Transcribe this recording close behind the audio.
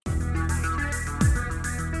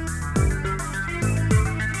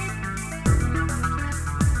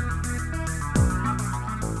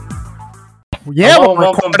Yeah, Hello, we're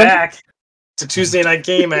welcome recording. back to Tuesday Night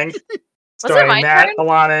Gaming. Was it Starring my Matt, turn?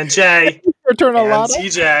 Alana, and Jay, Return a and lot.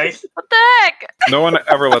 CJ. What the heck? No one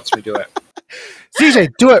ever lets me do it. CJ,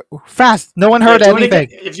 do it fast. No one Yeah, heard do it again.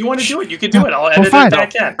 anything. If you want to do it, you can do it. I'll We're edit fine. it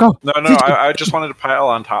back in. Go. No, CJ. I just wanted to pile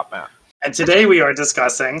on top, Matt. And today we are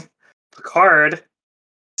discussing Picard,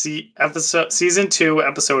 Season 2,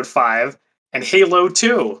 Episode 5, and Halo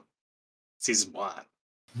 2, Season 1.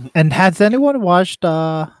 And has anyone watched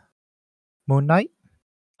Moon Knight?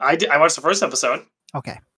 I watched the first episode.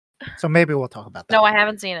 Okay. So maybe we'll talk about that. No, I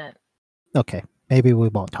haven't seen it. Okay. Maybe we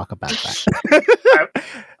won't talk about that.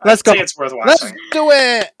 Let's I'd go. say it's worth watching. Let's do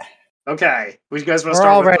it. Okay. You guys want to We're start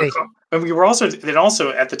all with ready. And we were also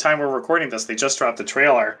at the time we're recording this, they just dropped the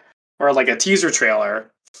trailer, or like a teaser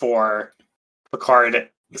trailer for Picard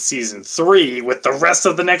Season 3 with the rest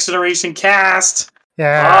of the Next Generation cast.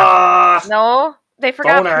 Yeah. No, they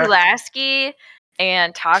forgot Boner. Pulaski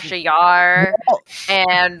and Tasha Yar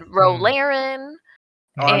and Rolaren.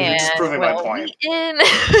 Oh, you're and just proving my Will point. Wheaton.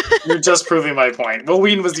 You're just proving my point. Will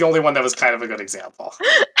Wheaton was the only one that was kind of a good example.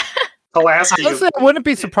 Pulaski Honestly, I wouldn't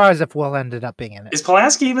be surprised if Will ended up being in it. is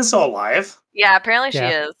Pulaski even still alive? Yeah, apparently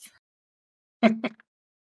Yeah. she is.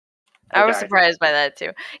 I was Okay. surprised by that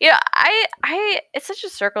too. Yeah, I it's such a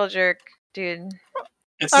circle jerk, dude.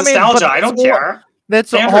 It's I mean, nostalgia. but I don't it's care.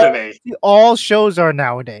 That's Pander to me. all shows are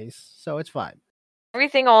nowadays, so it's fine.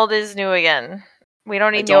 Everything old is new again. We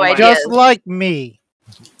don't need new don't mind. ideas. Just like me.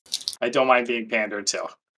 I don't mind being pandered to.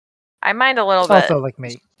 I mind a little bit. Also like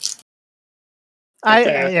me.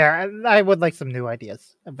 Okay. I would like some new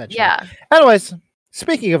ideas eventually. Yeah. Anyways,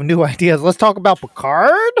 speaking of new ideas, let's talk about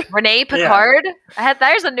Picard. Renee Picard?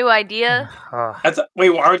 There's a new idea.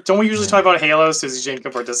 Wait, don't we usually talk about Halo so Jane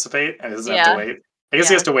can participate and doesn't have to Yeah. wait? I guess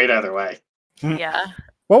he Yeah. has to wait either way. Yeah.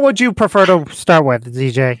 What would you prefer to start with,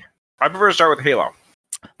 ZJ? I prefer to start with Halo.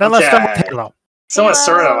 Then let's start Okay. with Halo. So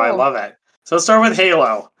assertive, I Halo. love it. So let's start with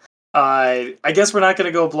Halo. I guess we're not going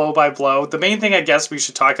to go blow by blow. The main thing I guess we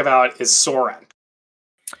should talk about is Soren,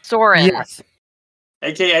 Soren. Yes.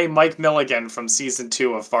 aka Mike Milligan from season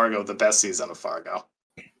 2 of Fargo, the best season of Fargo.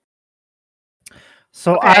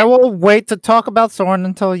 So Okay. I will wait to talk about Soren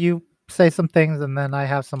until you say some things, and then I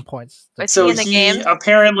have some points. Was So he in the he game?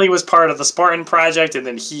 apparently was part of the Spartan Project, and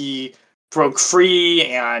then he broke free,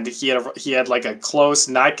 and he had like a close,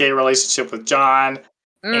 not gay relationship with John,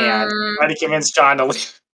 and tried to convince John to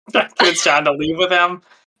leave. John to leave with him,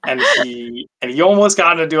 and he almost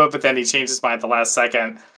got him to do it, but then he changed his mind at the last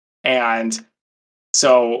second. And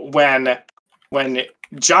so when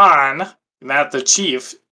John, Matt the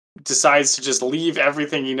Chief, decides to just leave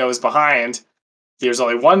everything he knows behind, there's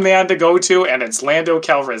only one man to go to, and it's Lando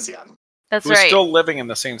Calrissian. That's Who's right. still living in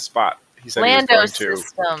the same spot he said Lando he was going to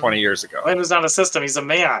system. 20 years ago. Lando's not a system; he's a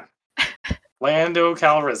man. Lando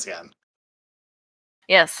Calrissian.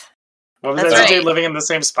 Yes. What was That's that? CJ right. living in the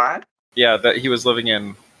same spot? Yeah, that he was living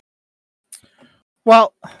in.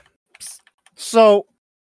 Well, so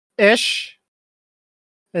ish.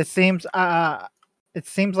 It seems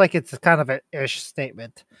like it's kind of an ish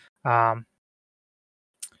statement.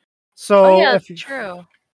 So Oh yeah, if that's true.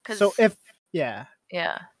 'Cause- yeah.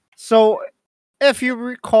 yeah. So if you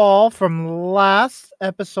recall from last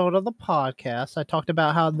episode of the podcast, I talked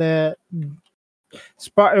about how the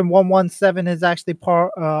Spartan 117 is actually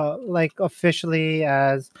part like officially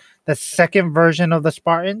as the second version of the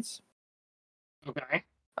Spartans. Okay.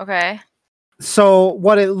 Okay. So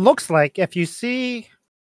what it looks like, if you see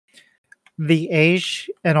the age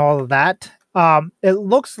and all of that, it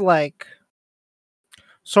looks like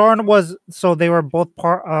Soren was, so they were both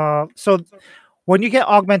part, so when you get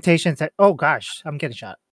augmentations, oh gosh, I'm getting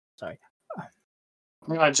shot. Sorry.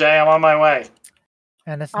 Hang on, Jay, I'm on my way.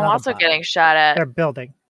 And it's I'm not a also bot. getting shot at. They're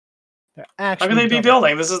building. They're How actually can they be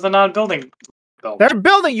building? This is the non-building build. They're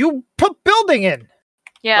building. You put building in.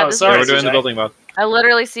 Yeah, Oh, this sorry. Yeah, is, we're doing the CJ. building mode. I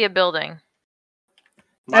literally see a building.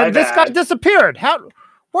 My And this guy bad. disappeared.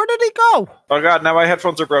 Where did he go? Oh god, now my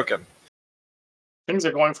headphones are broken. Things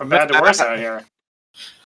are going from bad to worse out here.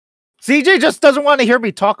 CJ just doesn't want to hear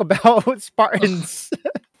me talk about Spartans.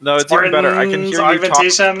 No, it's even better. I can Spartans, hear you talk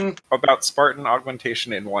augmentation. about Spartan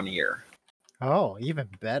augmentation in 1 year. Oh, even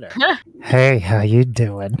better. Hey, how you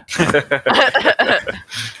doing?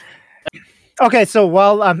 Okay, so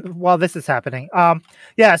while this is happening,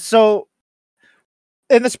 yeah, so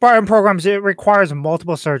in the Spartan programs, it requires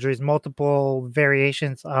multiple surgeries, multiple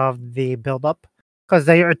variations of the buildup, because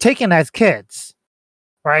they are taken as kids,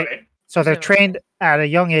 right? So they're Sure. trained at a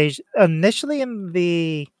young age. Initially in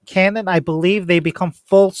the canon, I believe they become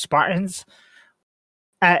full Spartans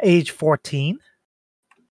at age 14,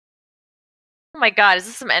 Oh my god, is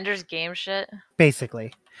this some Ender's Game shit?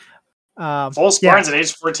 basically. Full Spartans at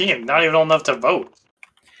age 14, not even old enough to vote.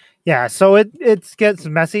 Yeah, so it gets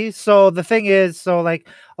messy. So the thing is, so like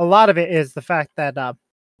a lot of it is the fact that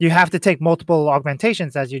you have to take multiple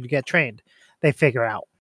augmentations as you get trained. They figure out.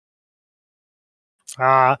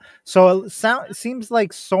 So it seems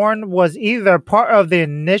like Soren was either part of the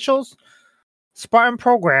initial Spartan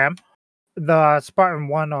program, the Spartan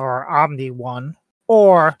 1 or Omni 1,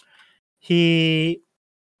 or he.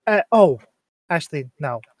 Actually,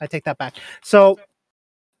 no, I take that back. So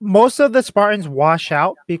most of the Spartans wash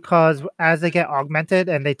out because as they get augmented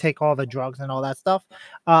and they take all the drugs and all that stuff,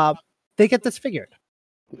 they get disfigured.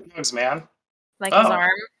 Drugs, man. Like his arm.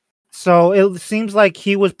 So it seems like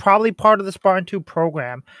he was probably part of the Spartan 2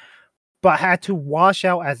 program, but had to wash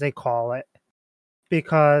out, as they call it,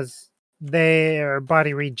 because their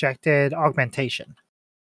body rejected augmentation.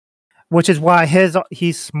 Which is why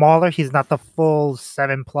he's smaller. He's not the full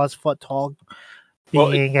 7+ foot tall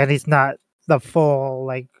being, and he's not the full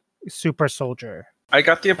like super soldier. I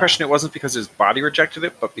got the impression it wasn't because his body rejected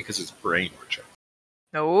it, but because his brain rejected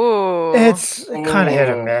it. Oh, It's kind of hit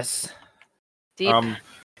or miss. Deep.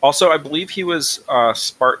 Also, I believe he was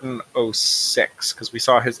Spartan 06 because we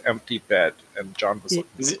saw his empty bed and John was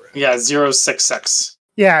looking for it. Yeah, 066.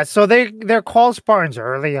 Yeah, so they're called Spartans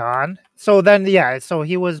early on. So then, so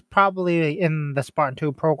he was probably in the Spartan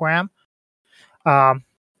 2 program. And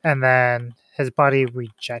then his body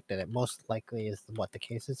rejected it. Most likely is what the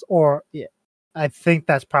case is. Or, yeah, I think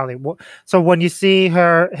that's probably what. So when you see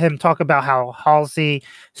him talk about how Halsey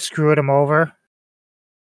screwed him over,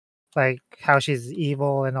 like how she's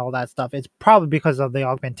evil and all that stuff, it's probably because of the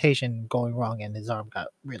augmentation going wrong and his arm got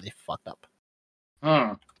really fucked up.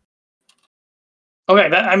 Okay,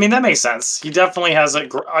 that makes sense. He definitely has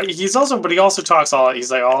but he also talks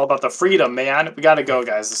he's like all about the freedom, man. We gotta go,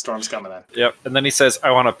 guys. The storm's coming in. Yep, and then he says,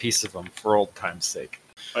 "I want a piece of them for old time's sake."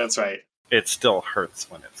 That's right. It still hurts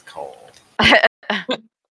when it's cold.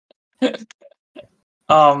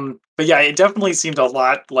 But yeah, it definitely seemed a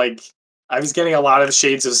lot like I was getting a lot of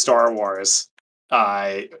shades of Star Wars,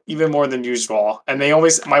 even more than usual. And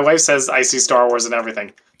my wife says I see Star Wars and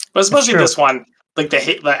everything, but especially this one. Like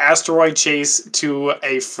the asteroid chase to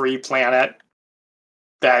a free planet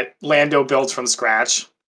that Lando built from scratch.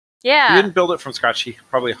 Yeah. He didn't build it from scratch. He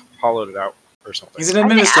probably hollowed it out or something. He's an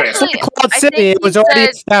administrator. Cloud City, it was already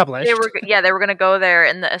established. They were going to go there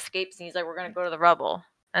in the escape scene. He's like, we're going to go to the rubble.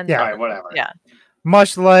 And yeah, right, whatever. Yeah.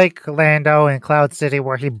 Much like Lando in Cloud City,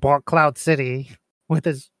 where he bought Cloud City with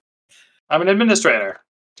his... I'm an administrator.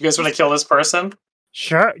 Do you guys want to kill this person?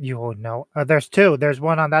 Sure, you will know. There's two. There's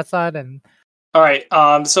one on that side and... All right,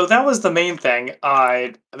 so that was the main thing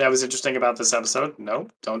that was interesting about this episode. No,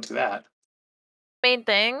 don't do that. Main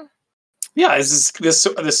thing? Yeah, is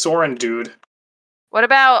this Soren dude. What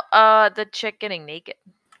about the chick getting naked?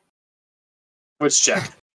 Which chick?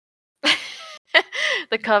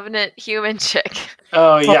 The Covenant human chick.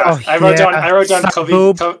 Oh yeah, I wrote down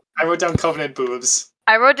Covenant boobs.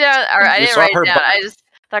 I didn't write it down. I just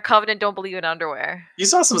that Covenant don't believe in underwear. You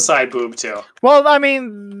saw some side boob too. Well, I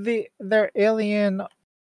mean, their alien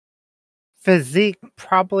physique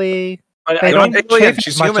probably. They don't alien.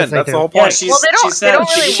 She's human. That's the whole point. Yeah, they don't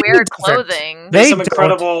really wear clothing. There's some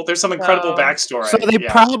incredible backstory. So they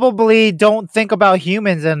probably don't think about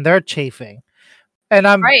humans and they're chafing. And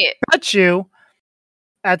I'm bet you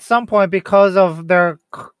at some point because of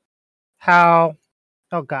how.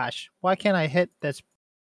 Oh gosh, why can't I hit this?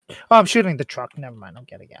 Oh, I'm shooting the truck. Never mind. I'm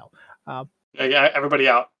getting out. Everybody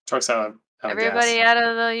out. Truck's out. Everybody out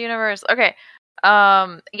of the universe. Okay.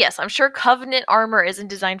 Yes, I'm sure Covenant armor isn't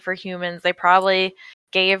designed for humans. They probably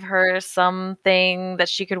gave her something that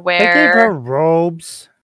she could wear. They gave her robes.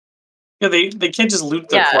 Yeah, they can't just loot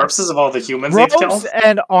the corpses of all the humans robes they've killed.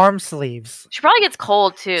 And arm sleeves. She probably gets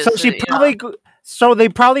cold too. So they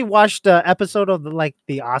probably watched the episode of the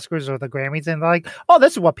Oscars or the Grammys, and they're like, "Oh,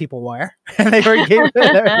 this is what people wear." And they were gave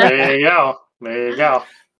There you go. There you go.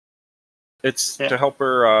 It's to help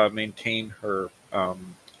her maintain her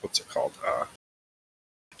what's it called?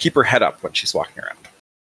 Keep her head up when she's walking around.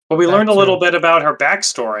 Well, we learned a little bit about her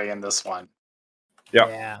backstory in this one.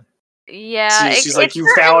 Yeah. Yeah. She's like,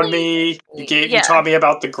 you found me. You taught me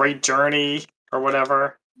about the Great Journey or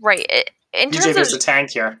whatever. Right. In DJ terms there's of a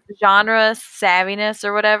tank here. Genre savviness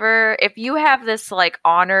or whatever, if you have this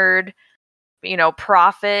honored,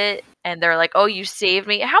 prophet, and they're like, "Oh, you saved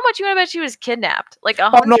me," how much you want to bet she was kidnapped?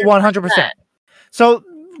 100%. So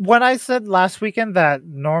when I said last weekend that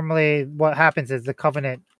normally what happens is the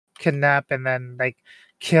Covenant kidnap and then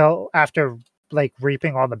kill after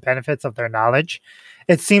reaping all the benefits of their knowledge,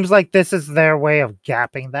 it seems like this is their way of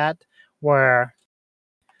gapping that, where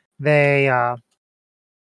they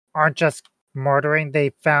aren't just murdering.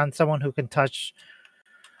 They found someone who can touch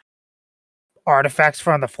artifacts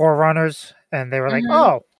from the Forerunners, and they were like,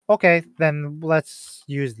 "Oh, okay, then let's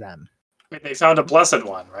use them." They found a blessed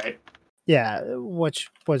one, right? Yeah, which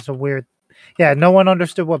was a weird. Yeah, no one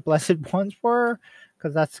understood what blessed ones were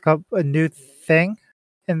because that's a new thing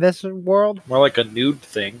in this world. More like a nude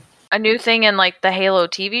thing. A new thing in like the Halo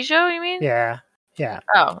TV show, you mean? Yeah.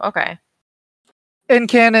 Oh, okay. In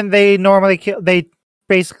canon, they normally kill. They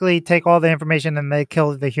basically take all the information and they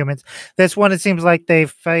kill the humans. This one, it seems like they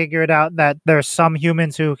figured out that there's some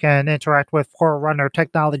humans who can interact with Forerunner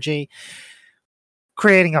technology,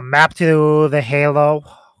 creating a map to the Halo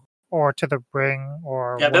or to the ring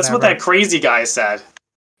or Yeah, that's what that crazy guy said.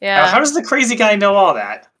 Yeah. How does the crazy guy know all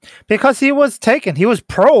that? Because he was taken. He was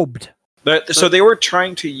probed. So they were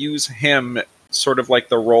trying to use him sort of like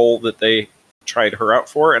the role that they tried her out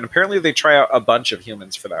for, and apparently they try out a bunch of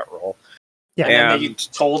humans for that role. Yeah, and they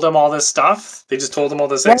told him all this stuff. They just told him all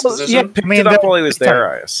this exposition. Yeah, I mean, while he was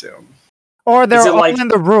there, I assume. Or they're all in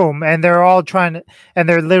the room and they're all trying to, and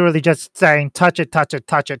they're literally just saying, "Touch it, touch it,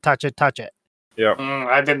 touch it, touch it, touch it." Yeah,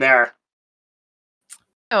 I've been there.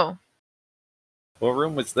 Oh, what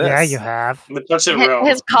room was this? Yeah, you have the touch it room.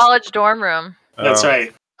 His college dorm room. That's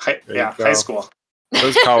right. High school.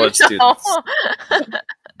 Those college students.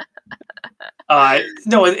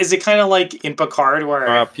 No, is it kind of like in Picard where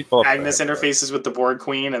Agnes there, interfaces with the Borg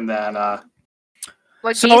Queen and then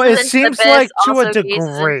so it seems like to a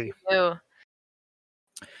degree.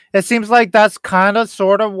 It seems like that's kind of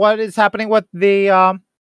sort of what is happening with the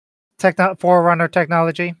Forerunner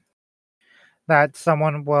technology. That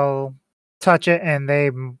someone will touch it and they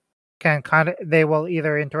can they will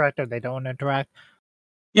either interact or they don't interact.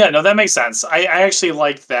 Yeah, no, that makes sense. I actually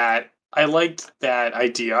liked that. I liked that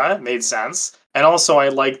idea. It made sense. And also I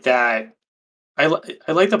like that I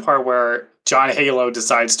like the part where John Halo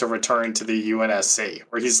decides to return to the UNSC,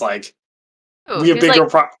 where he's like, we have bigger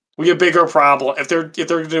problem. If they're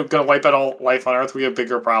going to wipe out all life on Earth, we have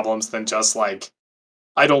bigger problems than just like,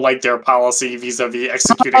 I don't like their policy vis-a-vis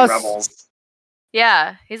executing rebels.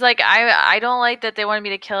 Yeah, he's like, I don't like that they wanted me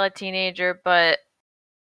to kill a teenager, but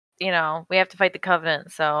we have to fight the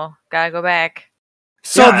Covenant, so gotta go back.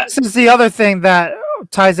 So this is the other thing that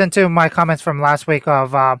ties into my comments from last week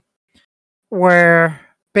of where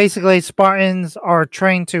basically Spartans are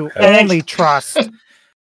trained to only trust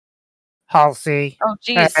Halsey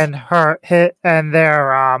and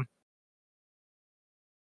their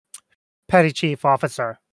petty chief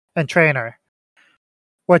officer and trainer,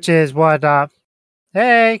 which is what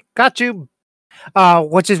hey, got you.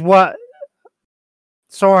 Which is what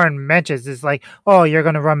Soren mentions is like, oh, you're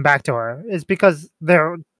going to run back to her. It's because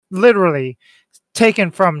they're literally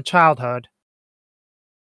taken from childhood,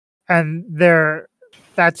 and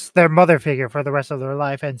that's their mother figure for the rest of their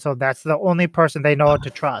life, and so that's the only person they know to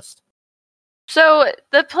trust. So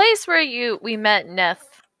the place where we met Neff,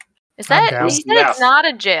 is that he said it's not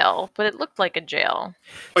a jail, but it looked like a jail.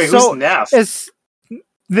 Wait, who's Neff? It's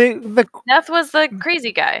the Neff was the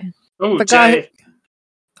crazy guy. Oh, the guy.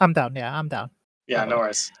 I'm down. Yeah, I'm down. Yeah, no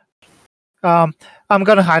worries. I'm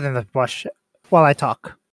gonna hide in the bush while I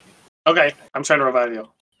talk. Okay, I'm trying to revive you.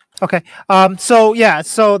 Okay. So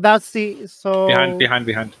that's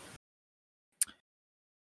behind.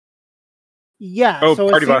 Yeah. Oh, so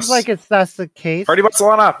party it seems bus. like that's the case. Party bus,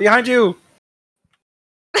 Alana, behind you.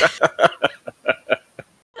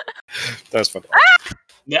 That's fun.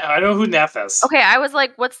 Yeah, I know who Neff is. Okay, I was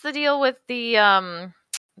like, what's the deal with the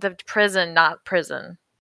prison, not prison?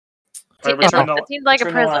 It seems like a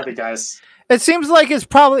prison. Guys. It seems like it's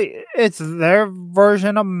their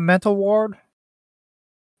version of mental ward,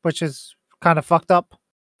 which is kind of fucked up.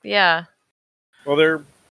 Yeah. Well, they're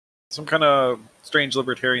some kind of strange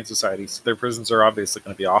libertarian society, so their prisons are obviously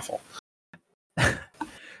going to be awful.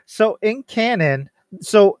 So in canon,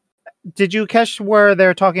 did you catch where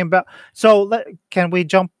they're talking about? So can we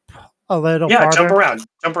jump a little farther? Yeah, jump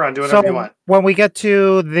around, do whatever you want. When we get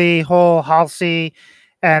to the whole Halsey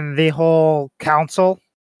and the whole council.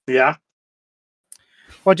 Yeah.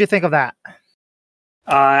 What'd you think of that?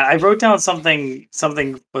 I wrote down something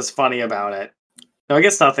was funny about it. No, I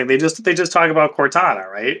guess nothing. They just talk about Cortana,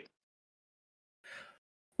 right?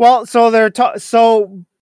 Well, so so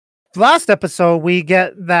last episode we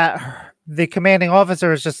get that the commanding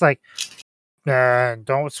officer is just like,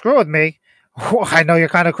 don't screw with me. I know you're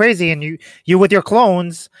kind of crazy, and you with your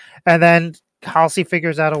clones. And then Halsey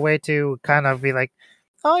figures out a way to kind of be like,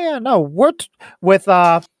 oh yeah, no, we're with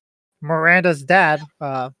Miranda's dad.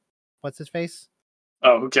 What's his face?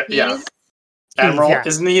 Oh, okay, yeah. Admiral, yeah.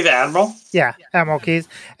 isn't he the admiral? Yeah, Admiral Keys.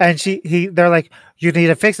 And they're like, you need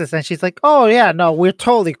to fix this. And she's like, oh yeah, no, we're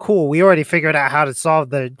totally cool. We already figured out how to solve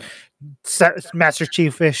the Master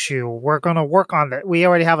Chief issue. We're gonna work on that. We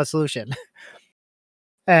already have a solution.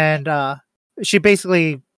 And she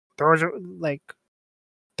basically throws her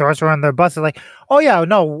on their bus. And like, oh yeah,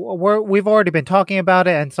 no, we've already been talking about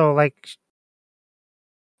it, and so like,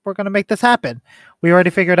 we're gonna make this happen. We already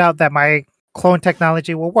figured out that my clone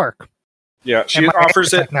technology will work. Yeah, she And my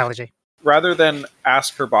offers it technology. rather than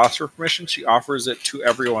ask her boss for permission. She offers it to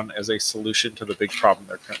everyone as a solution to the big problem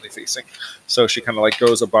they're currently facing. So she kind of like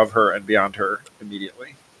goes above her and beyond her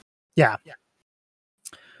immediately. Yeah.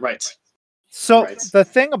 Right. So Right. the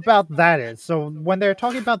thing about that is, so when they're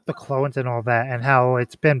talking about the clones and all that, and how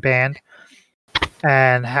it's been banned,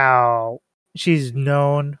 and how she's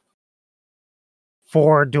known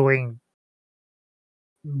for doing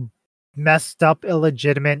messed up,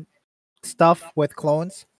 illegitimate stuff with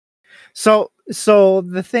clones. So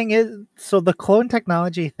the thing is, so the clone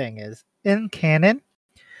technology thing is in canon.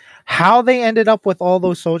 How they ended up with all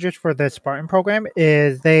those soldiers for the Spartan program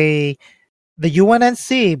is the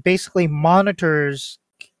UNSC basically monitors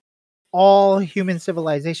all human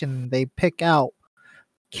civilization. They pick out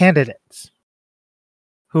candidates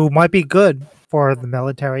who might be good for the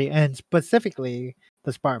military and specifically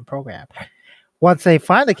the Spartan program. Once they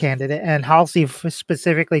find a candidate, and Halsey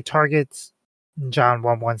specifically targets John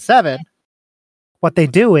 117, what they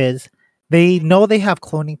do is they know they have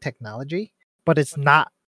cloning technology, but it's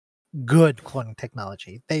not good cloning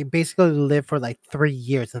technology. They basically live for like 3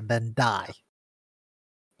 years and then die.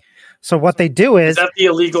 So what they do Is is that the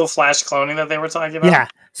illegal flash cloning that they were talking about? yeah.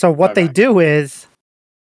 So what they Okay. do is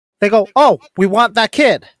they go, "Oh, we want that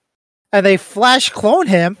kid," and they flash clone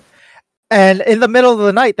him. And in the middle of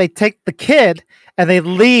the night, they take the kid and they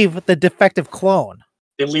leave the defective clone.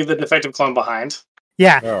 They leave the defective clone behind.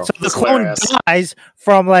 Yeah. Oh, So the that's clone hilarious. dies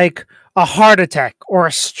from like a heart attack or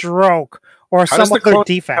a stroke or How some does the other clone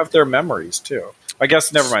defect. have their memories too? I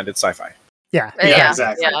guess never mind. It's sci-fi. Yeah. Yeah,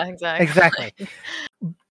 exactly. Yeah, exactly. Exactly.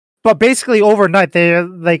 But basically, overnight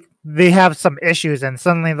they have some issues, and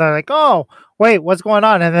suddenly they're like, "Oh, wait, what's going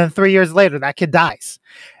on?" And then 3 years later, that kid dies,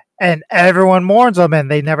 and everyone mourns them,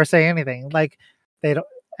 and they never say anything. Like they don't.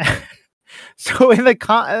 So in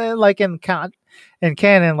the in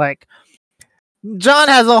canon, like John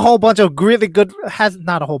has a whole bunch of really good, has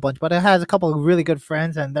not a whole bunch, but it has a couple of really good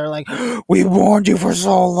friends, and they're like, "We warned you for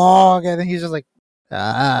so long," and then he's just like,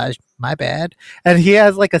 my bad. And he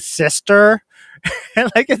has like a sister, and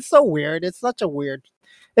like it's so weird. It's such a weird.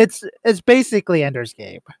 It's basically Ender's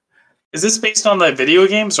Game. Is this based on the video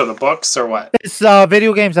games or the books or what? It's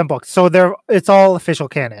video games and books, so it's all official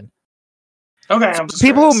canon. Okay, I'm just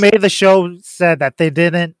People curious. who made the show said that they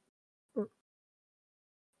didn't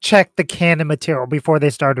check the canon material before they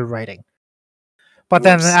started writing, but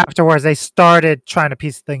then Whoops. afterwards they started trying to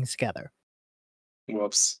piece things together.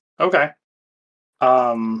 Whoops. Okay.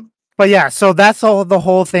 But yeah, so that's the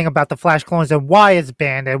whole thing about the Flash clones and why it's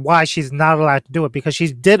banned and why she's not allowed to do it, because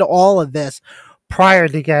she did all of this prior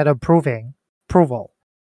to get approval.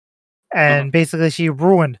 And basically she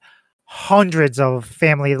ruined hundreds of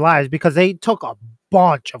family lives because they took a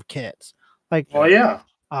bunch of kids. Like well, yeah.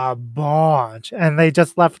 a bunch. And they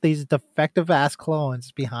just left these defective ass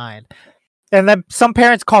clones behind. And then some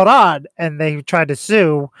parents caught on and they tried to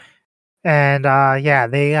sue. And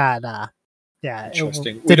they got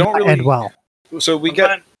Interesting. It We did don't not really. end well. So we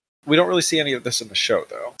don't really see any of this in the show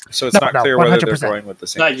though. So it's not clear whether they're 100%. going with the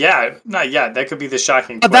same. Not yet. That could be the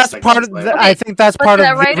shocking But twist. that's part of I think that's But part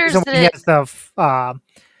the of the writers reason why he didn't- has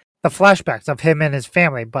the flashbacks of him and his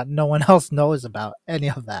family, but no one else knows about any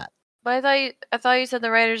of that. But I thought you said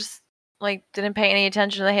the writers like didn't pay any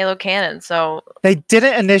attention to the Halo canon. So They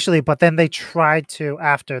didn't initially, but then they tried to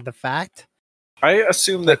after the fact. I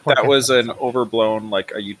assume Like, that what was an episode? overblown,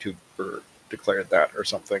 like a YouTuber declared that or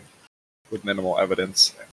something with minimal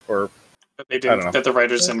evidence. Or that they I don't know. didn't. That the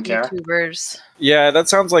writers didn't care. YouTubers. yeah, that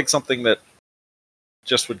sounds like something that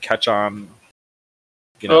just would catch on.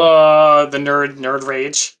 You know, The nerd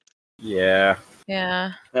rage. yeah.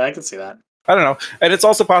 Yeah. Yeah, I can see that. I don't know, and it's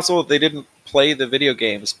also possible that they didn't play the video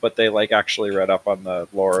games, but they like actually read up on the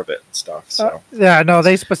lore of it and stuff. So, Yeah, no,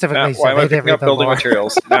 they specifically Matt, said why am I they didn't picking read up the building lore.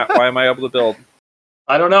 materials? Matt, why am I able to build?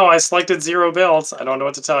 I don't know. I selected 0 builds. I don't know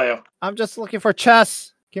what to tell you. I'm just looking for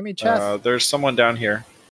chess. Give me chess. There's someone down here.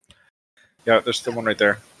 Yeah, there's someone right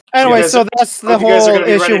there. Anyway, you guys so that's the Hope you guys are whole going to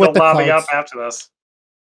be ready issue with to the lobby clones. up after this.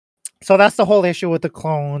 So that's the whole issue with the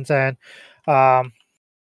clones, and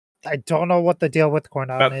I don't know what the deal with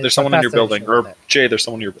Cornell Matt, is. there's but someone in that's your the building, issue or with it. Jay, there's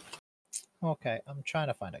someone in your building. Okay, I'm trying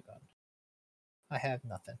to find a gun. I have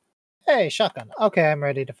nothing. Hey, shotgun. Okay, I'm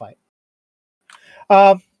ready to fight.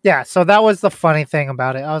 Yeah, so that was the funny thing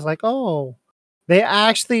about it. I was like, oh, they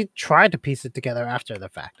actually tried to piece it together after the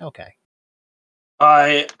fact. Okay.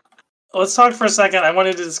 Let's talk for a second. I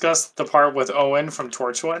wanted to discuss the part with Owen from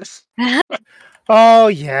Torchwood, Oh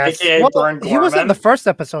yes. aka Burn He was in the Gorman. first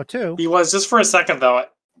episode too He was just for a second though.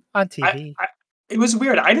 on TV. It was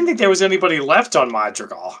weird. I didn't think there was anybody left on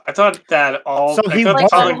Madrigal. I thought that So he I thought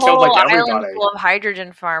was- Colin a killed whole like island everybody. full of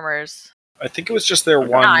hydrogen farmers. I think it was just their Okay.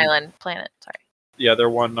 one. Not island, planet. Sorry. Yeah, their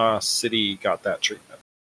one city got that treatment.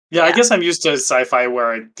 Yeah, I Yeah. guess I'm used to sci-fi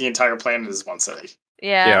where the entire planet is one city.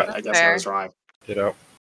 Yeah, Yeah, that's I guess fair. I was wrong. You know,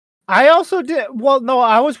 I also did. Well, no,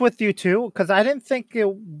 I was with you too because I didn't think it.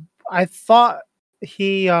 I thought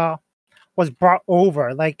he was brought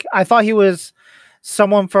over. Like I thought he was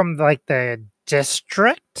someone from like the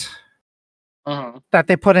district Mhm. that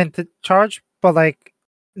they put into charge. But like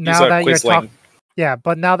now he's a that you're Quisling. talking, yeah.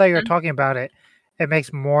 But now that you're Mhm. talking about it, it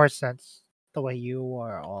makes more sense the way you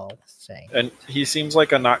are all saying. And he seems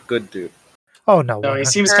like a not good dude. Oh no, No, he 100%.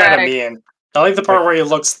 seems kind of Correct. mean. I like the part where he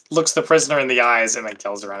looks the prisoner in the eyes and then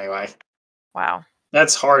kills her anyway. Wow.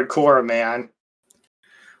 That's hardcore, man.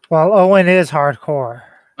 Well, Owen is hardcore.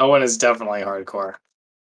 Owen is definitely hardcore.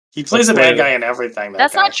 He plays That's a bad the way guy in everything.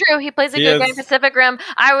 That's guy. not true. He plays a He good guy in is- Pacific Rim.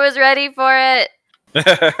 I was ready for it.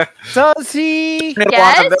 Does he?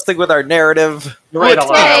 Yes? I'm messing with our narrative. You're right,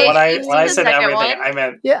 Okay, Alana. When you've I seen said the second everything, one? I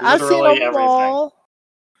meant Yeah, I've seen literally them everything. all.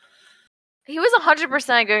 He was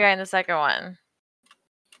 100% a good guy in the second one.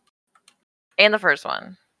 And the first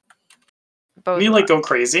one. Both. Did he like were. go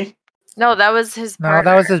crazy? No, that was his No,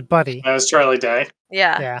 partner. that was his buddy. That was Charlie Day.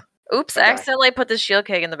 Yeah. Yeah. Oops, Okay. I accidentally put the shield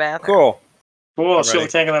keg in the bathroom. Cool. Cool. I'm She'll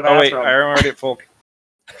ready. take in the Oh wait, bathroom. I remembered it full.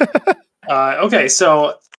 Okay,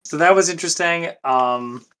 so that was interesting.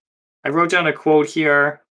 I wrote down a quote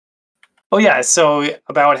here. Oh yeah, so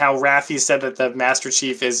about how Raffi said that the Master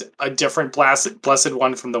Chief is a different blessed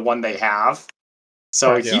one from the one they have.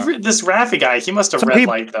 So Right, yeah. this Raffi guy, he must have So read he-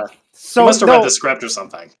 like he So must have no, read the script or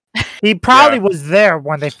something. he probably was there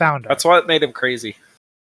when they found her. That's what made him crazy.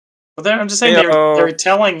 But I'm just saying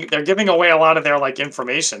they're giving away a lot of their like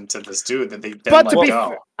information to this dude that they didn't But to let be go.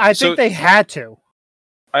 fair, I think So- they had to.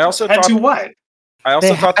 I also Had thought to what? I also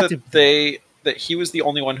They thought had that that he was the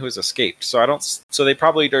only one who has escaped. So I don't. So they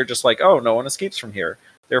probably are just like, oh, no one escapes from here.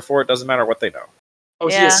 Therefore, it doesn't matter what they know. Oh,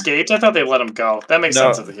 he Yeah. escaped? I thought they let him go. That makes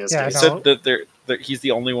No. sense if he Yeah, escaped. They no. said that he's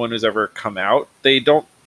the only one who's ever come out. They don't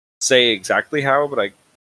say exactly how, but I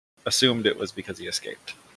assumed it was because he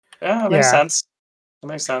escaped. Yeah, that makes Yeah. sense. That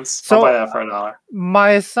makes sense. So- I'll buy that for $1.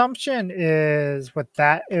 My assumption is with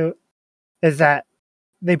that is that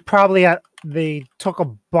they probably they took a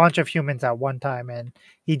bunch of humans at one time, and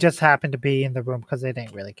he just happened to be in the room because they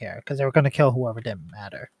didn't really care because they were going to kill whoever didn't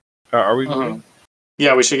matter. Are we Mhm. moving?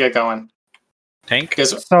 Yeah, we should get going. Tank?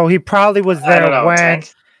 Because So he probably was I don't there know, when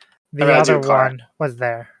Tank. the I'd rather do other a car. one was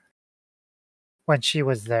there. When she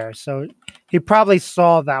was there, so he probably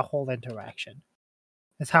saw that whole interaction.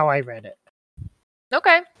 That's how I read it.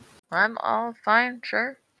 Okay. I'm all fine,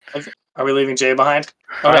 sure. Are we leaving Jay behind?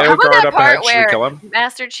 I Okay. How would about guard that up part ahead. Should we where- kill him?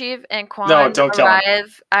 Master Chief and Quan No, don't kill him.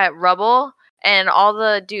 arrive at Rubble, and all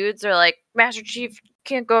the dudes are like, Master Chief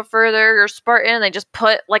can't go further, you're Spartan. They just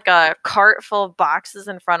put like a cart full of boxes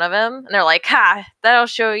in front of him, and they're like, ha, that'll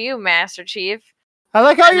show you, Master Chief. I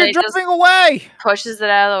like how And you're they just- driving away. Pushes it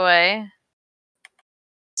out of the way.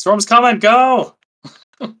 Storm's coming, go!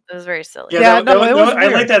 It was very silly. Yeah, no, it was I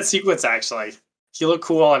like weird. that sequence actually. He looked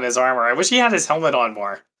cool in his armor. I wish he had his helmet on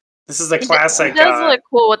more. This is a He classic. does look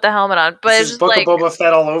cool with the helmet on, but this it's is just Book like, of Boba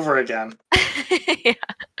Fett all over again. yeah,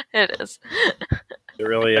 it is. It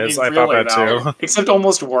really is. mean, I thought really, that though. too. Except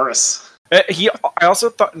almost worse. I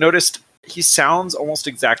also noticed he sounds almost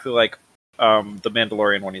exactly like the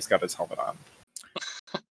Mandalorian when he's got his helmet on.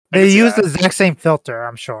 I They can see used that. the exact same filter,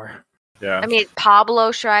 I'm sure. Yeah. I mean,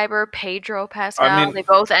 Pablo Schreiber, Pedro Pascal, they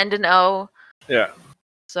both end in O. Yeah.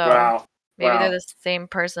 So Wow. maybe Wow. they're the same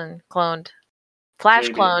person cloned. Flash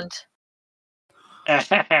Maybe. cloned.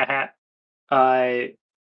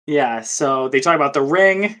 Yeah, so they talk about the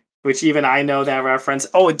ring, which even I know that reference.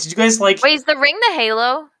 Oh, did you guys like? Wait, is the ring the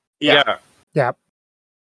Halo? Yeah,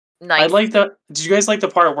 Nice. Did you guys like the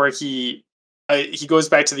part where he goes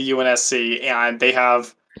back to the UNSC and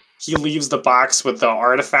he leaves the box with the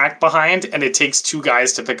artifact behind, and it takes two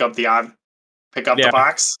guys to pick up the Yeah.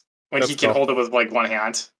 box when That's he can cool. hold it with like one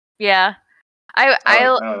hand. Yeah. I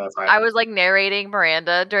That's fine. I was like narrating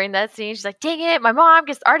Miranda during that scene. She's like, dang it, my mom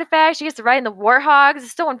gets the artifact. She gets to ride in the Warthogs.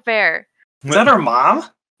 It's so unfair. Is that her mom?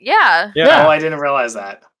 Yeah. Yeah. Oh, I didn't realize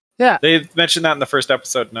that. They mentioned that in the first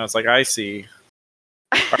episode, and I was like, I see.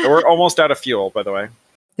 All right, we're almost out of fuel, by the way.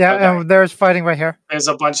 Yeah, Okay. and there's fighting right here. There's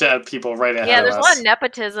a bunch of people right ahead Yeah, there's of a lot us. of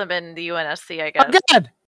nepotism in the UNSC, I guess. Again,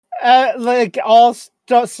 like all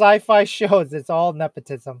sci-fi shows, it's all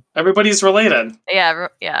nepotism. Everybody's related. Yeah,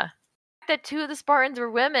 yeah. That two of the Spartans were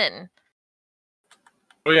women.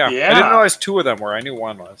 Oh yeah. I Yeah. didn't realize two of them were. I knew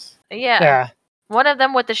one was. Yeah. Yeah. One of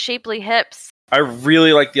them with the shapely hips. I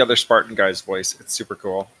really like the other Spartan guy's voice. It's super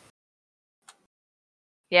cool.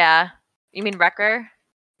 Yeah. You mean Wrecker?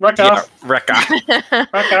 Rekka. Yeah, Rekka.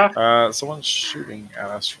 Rekka. Someone's shooting at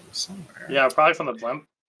us from somewhere. Yeah, probably from the blimp.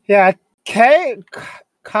 Yeah,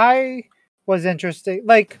 Kai was interesting.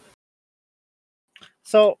 Like,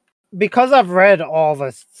 so because I've read all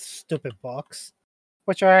the stupid books,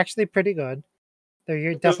 which are actually pretty good.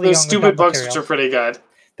 They're definitely Those young stupid adult books, materials. which are pretty good.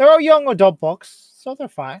 They're all young adult books, so they're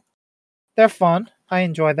fine. They're fun. I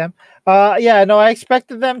enjoy them. Yeah, no, I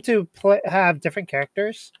expected them to have different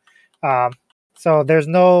characters. So there's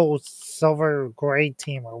no silver grade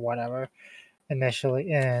team or whatever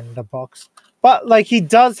initially in the books. But like he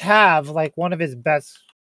does have like one of his best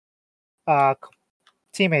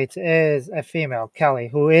teammates is a female, Kelly,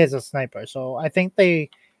 who is a sniper. So I think they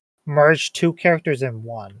merged two characters in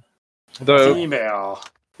one. The Female.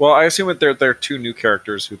 well, I assume that they're two new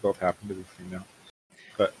characters who both happen to be female.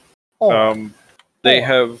 Oh, They Oh.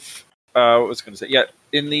 have what was I going to say? Yeah,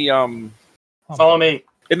 in the Follow me.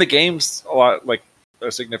 in the games, a lot like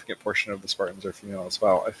a significant portion of the Spartans are female as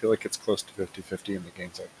well. I feel like it's close to 50-50 in the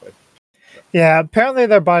games I've played. Yeah, apparently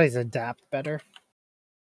their bodies adapt better.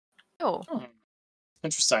 Oh.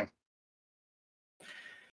 Interesting.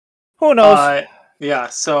 Who knows? Yeah,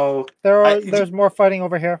 so There's more fighting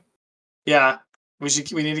over here. yeah. We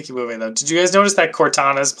need to keep moving though. Did you guys notice that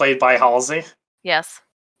Cortana is played by Halsey? Yes.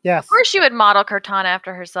 Yes. Of course she would model Cortana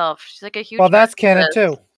after herself. She's like a huge Well, that's canon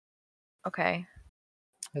narcissist. too, Okay.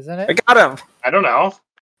 isn't I it? got him. I don't know.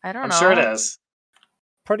 I don't I'm know. sure it is.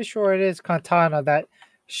 Pretty sure it is Katana that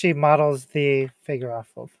she models the figure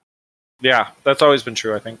off of. Yeah, that's always been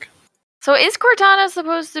true. I think. So is Cortana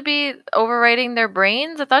supposed to be overriding their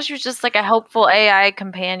brains? I thought she was just like a helpful AI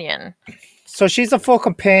companion. So she's a full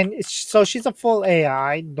companion. So she's a full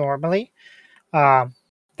AI normally.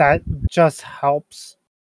 That just helps.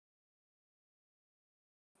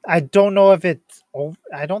 I don't know if it's.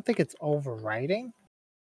 I don't think it's overriding.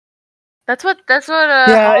 That's what.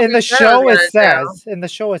 Yeah, in Halsey the said show was it gonna do. says. In the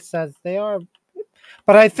show it says they are.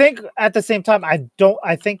 But I think at the same time, I don't.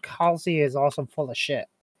 I think Halsey is also full of shit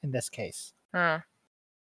in this case. Hmm.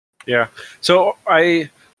 Yeah. So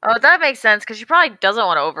Oh, that makes sense because she probably doesn't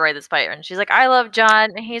want to override the Spartan. She's like, I love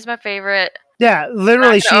John. He's my favorite. Yeah, I'm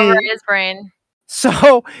literally, not gonna override his brain.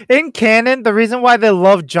 So in canon, the reason why they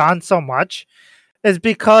love John so much is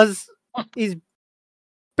because he's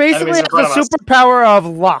basically Enemies in has front the of us. superpower of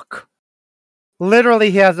luck.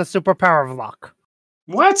 Literally, he has the superpower of luck.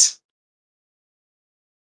 What?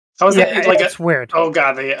 How is Yeah, that like it's weird. oh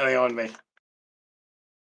god, they own me.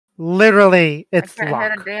 Literally, it's I can't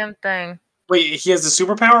hit a luck. damn thing. Wait, he has the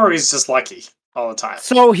superpower or he's just lucky all the time?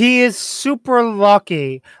 So he is super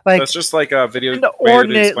lucky. Like that's just like a video way to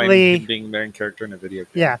inordinately- explain him being the main character in a video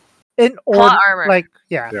game. yeah, Plot armor. like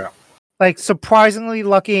yeah. Yeah. Like surprisingly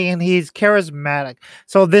lucky, and he's charismatic.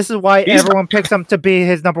 So this is why He's everyone picks him to be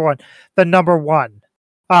his number one, the number one.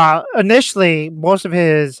 Initially, most of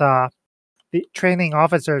his the training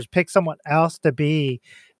officers pick someone else to be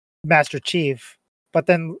Master Chief, but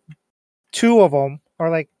then two of them are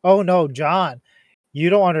like, "Oh no, John, you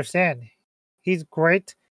don't understand. He's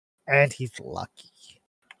great, and he's lucky."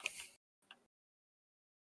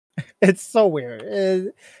 It's so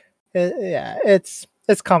weird. Yeah, it's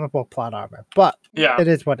comic book plot armor, but Yeah. it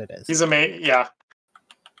is what it is. He's amazing. Yeah.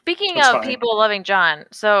 Speaking That's of fine. people loving John,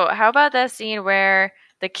 so how about that scene where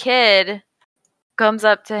the kid comes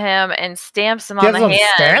up to him and stamps him on Gives the them hand,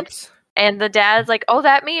 stamps. and the dad's like, "Oh,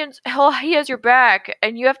 that means he has your back,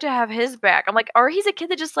 and you have to have his back." I'm like, "Or he's a kid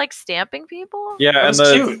that just likes stamping people?" Yeah, That and was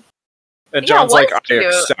the cute. and Yeah, John's it like, was I cute.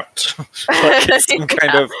 accept. Like, it's some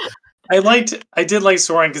kind of I did like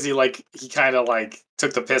Soren because he kind of like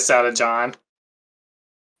took the piss out of John.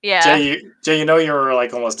 Yeah. Jay, you know you were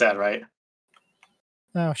like almost dead, right?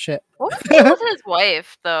 Oh shit! What was the deal with his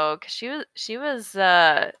wife though? Because she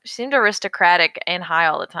seemed aristocratic and high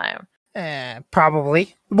all the time.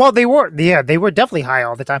 Probably. Well, they were. Yeah, they were definitely high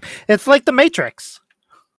all the time. It's like the Matrix,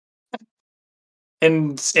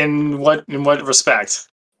 In what respect?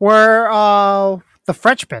 where the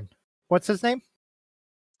Frenchman. What's his name?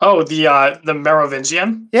 Oh, the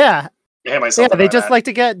Merovingian. Yeah, I hate myself. yeah. They about just that. like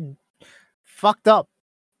to get fucked up,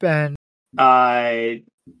 and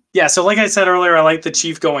Yeah, so like I said earlier, I like the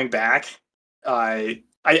chief going back.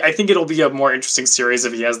 I think it'll be a more interesting series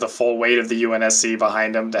if he has the full weight of the UNSC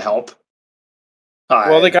behind him to help.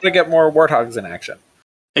 Well, they got to get more warthogs in action.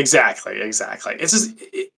 Exactly. It's just,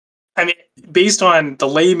 I mean, based on the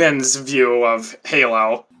layman's view of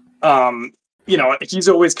Halo, he's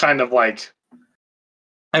always kind of like,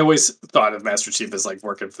 I always thought of Master Chief as like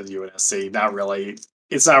working for the UNSC. Not really.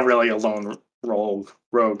 It's not really a lone rogue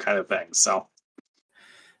kind of thing. So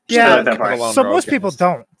yeah, so rogue most people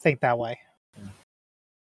don't think that way.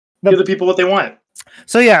 Give the people what they want.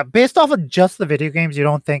 So yeah, based off of just the video games, you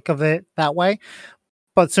don't think of it that way.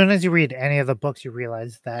 But as soon as you read any of the books, you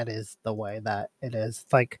realize that is the way that it is.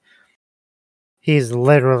 Like, he's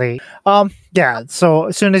literally, yeah. So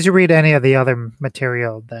as soon as you read any of the other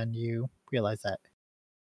material, then you realize that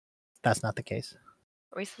that's not the case.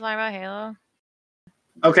 Are we still talking about Halo?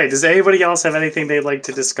 Okay. Does anybody else have anything they'd like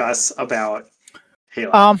to discuss about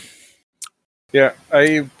Halo? Yeah,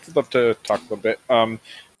 I'd love to talk a little bit.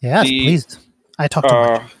 Yes, please. I talk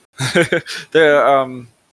too much.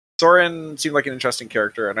 Soren seemed like an interesting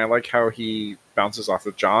character, and I like how he bounces off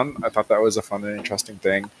of John. I thought that was a fun and interesting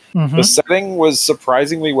thing. Mm-hmm. The setting was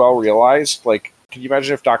surprisingly well realized. Like, can you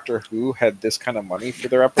imagine if Doctor Who had this kind of money for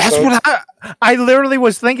their episodes? That's what I literally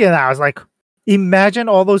was thinking. That I was like, imagine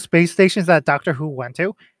all those space stations that Doctor Who went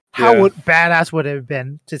to. How badass would it have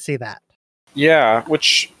been to see that? Yeah,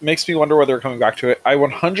 which makes me wonder whether they're coming back to it. I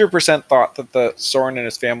 100% thought that the Soren and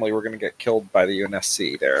his family were going to get killed by the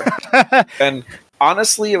UNSC there. And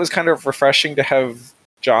honestly, it was kind of refreshing to have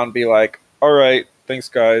John be like, all right, thanks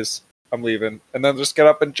guys, I'm leaving. And then just get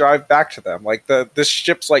up and drive back to them. Like, this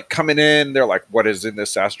ship's like coming in. They're like, what is in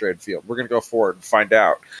this asteroid field? We're going to go forward and find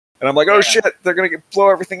out. And I'm like, oh shit, they're going to blow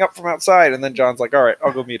everything up from outside. And then John's like, all right,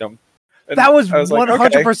 I'll go meet them. And that was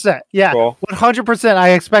 100%. Okay, yeah, cool. 100%.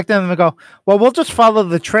 I expected them to go, well, we'll just follow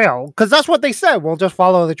the trail. Because that's what they said. We'll just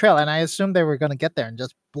follow the trail. And I assumed they were going to get there and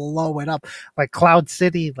just blow it up. Like Cloud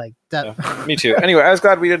City. Like that. Yeah, me too. Anyway, I was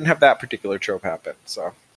glad we didn't have that particular trope happen.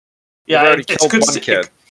 So, yeah, already killed one kid.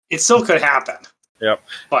 It still could happen. Yep.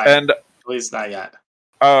 But and at least not yet.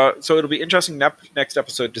 So it'll be interesting next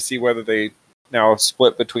episode to see whether they now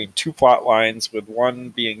split between two plot lines, with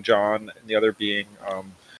one being John and the other being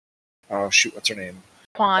what's her name?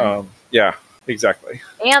 Quan. Yeah, exactly.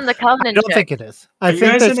 And the Covenant. I don't think it is. I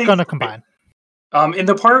think it's going to combine. In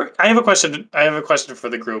the part, I have a question. I have a question for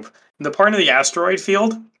the group. In the part of the asteroid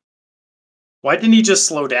field, why didn't he just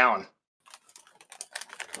slow down?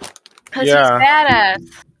 Because he's badass.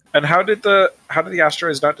 And how did the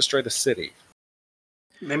asteroids not destroy the city?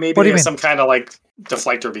 They maybe have some kind of like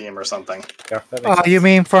deflector beam or something. Yeah. That makes sense. You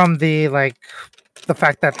mean from the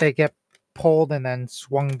fact that they get pulled and then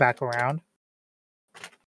swung back around?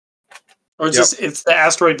 Or it's the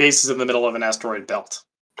asteroid base is in the middle of an asteroid belt.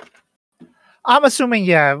 I'm assuming,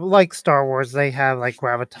 like Star Wars, they have like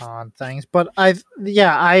graviton things. But I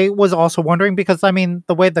was also wondering because I mean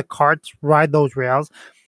the way the carts ride those rails,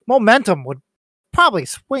 momentum would probably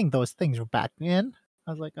swing those things back in.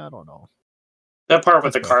 I was like, I don't know. That part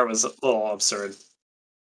with the cart was a little absurd.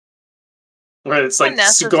 Where it's like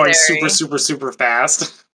going super, super, super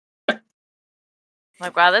fast.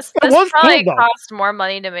 Like, wow, this probably cost more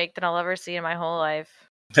money to make than I'll ever see in my whole life.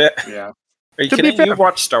 Yeah. Are you kidding? You've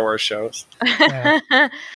watched Star Wars shows. Yeah.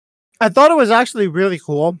 I thought it was actually really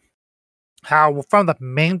cool how from the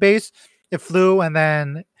main base it flew, and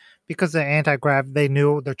then because of anti-grav, they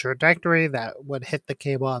knew the trajectory that would hit the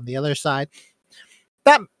cable on the other side.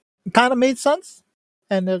 That kind of made sense,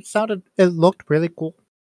 and it looked really cool.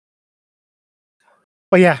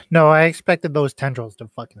 But yeah, no, I expected those tendrils to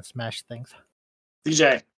fucking smash things.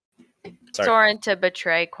 DJ. Soren to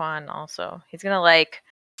betray Quan also. He's gonna like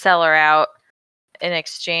sell her out in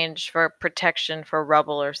exchange for protection for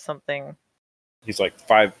rubble or something. He's like,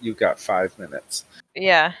 you got 5 minutes.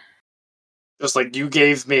 Yeah. Just like you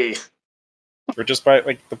gave me. Or just by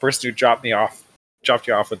like the person who dropped you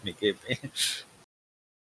off with me gave me.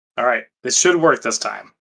 Alright. This should work this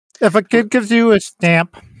time. If a kid gives you a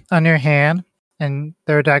stamp on your hand and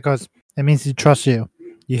their dad goes, it means he trusts you.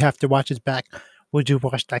 You have to watch his back. Would you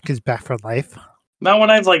watch that kid's back for life? Not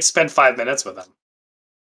when I've like spent 5 minutes with him.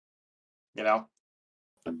 You know?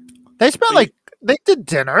 They spent they did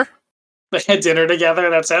dinner. They had dinner together,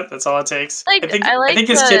 that's it? That's all it takes? I think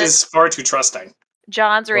his kid is far too trusting.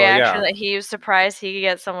 John's reaction that he was surprised he could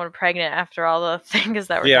get someone pregnant after all the things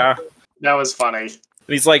that were going. That was funny.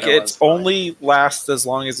 He's like, it only lasts as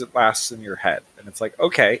long as it lasts in your head. And it's like,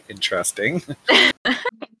 okay, interesting.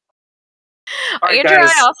 Andrew and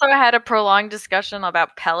I also had a prolonged discussion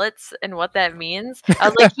about pellets and what that means. I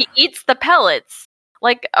was like, he eats the pellets.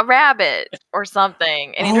 like a rabbit or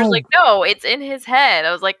something. And he was like, no, it's in his head.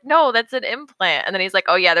 I was like, no, that's an implant. And then he's like,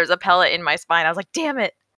 oh yeah, there's a pellet in my spine. I was like, damn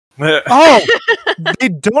it. Oh, they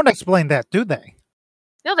don't explain that, do they?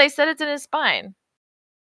 No, they said it's in his spine.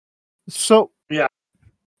 So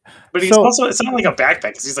but he's also, it's not like a backpack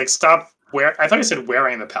because he's like, stop wearing. I thought he said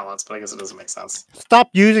wearing the pellets, but I guess it doesn't make sense. stop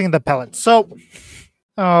using the pellets. So,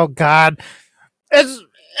 oh god, it's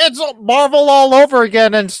Marvel all over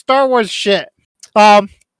again and Star Wars shit.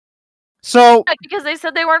 So Because they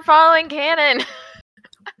said they weren't following canon.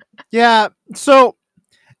 yeah, so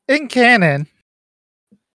in canon,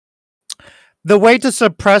 the way to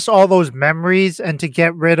suppress all those memories and to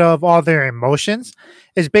get rid of all their emotions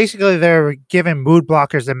is basically they're given mood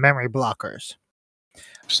blockers and memory blockers.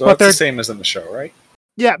 So But that's the they're- same as in the show, right?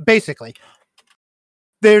 Yeah, basically.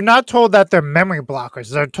 They're not told that they're memory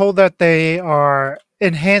blockers. They're told that they are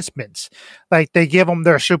enhancements. Like they give them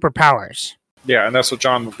their superpowers. Yeah, and that's what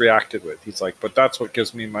John reacted with. He's like, but that's what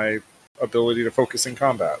gives me my ability to focus in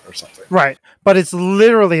combat or something. Right. But it's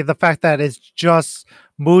literally the fact that it's just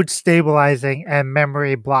mood stabilizing and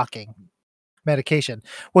memory blocking medication,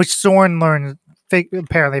 which Soren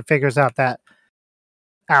apparently figures out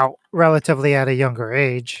relatively at a younger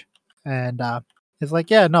age. And it's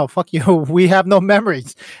like, yeah, no, fuck you. We have no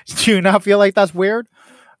memories. Do you not feel like that's weird?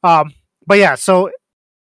 But yeah, so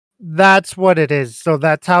that's what it is. So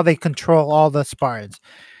that's how they control all the Spartans,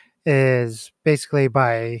 is basically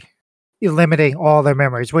by eliminating all their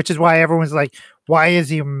memories, which is why everyone's like, why is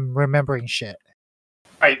he remembering shit?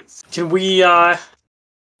 All right, can we? You guys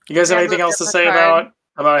have Yeah, anything look else to at say Picard.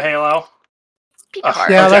 about Halo?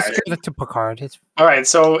 Picard. Yeah, Okay. let's get it to Picard. All right,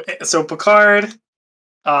 so Picard.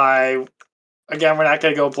 Again, we're not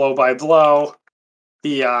going to go blow by blow.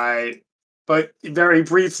 But very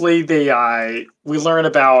briefly, we learn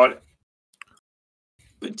about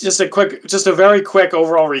just a very quick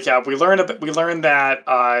overall recap. We learned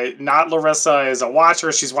that not Larissa is a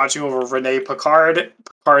watcher. She's watching over Renee Picard,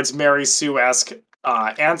 Picard's Mary Sue-esque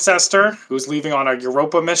ancestor, who's leaving on a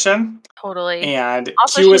Europa mission. Totally. And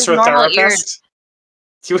Also, Q is she's her normal therapist.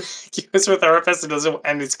 Q is her therapist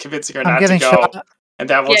and is convincing her I'm not to getting go, shot. and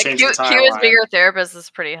that will Yeah, change Q the timeline. is bigger therapist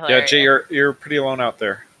is pretty Yeah, hilarious. Jay, you're pretty alone out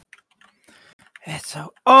there. It's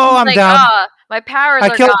so. Oh, I'm like, down. My powers I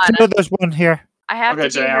are killed gone. two. There's one here. I have Okay,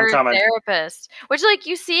 to Jay, be I'm her coming. therapist. Which, like,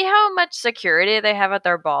 you see how much security they have at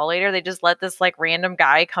their ball later? They just let this, like, random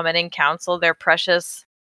guy come in and counsel their precious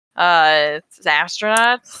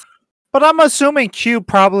astronauts. But I'm assuming Q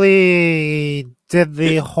probably did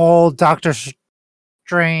the whole Doctor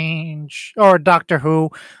Strange or Doctor Who.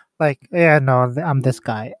 Like, yeah, no, I'm this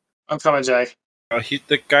guy. I'm coming, Jay.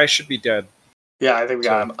 The guy should be dead. Yeah, I think we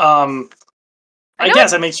got him. I know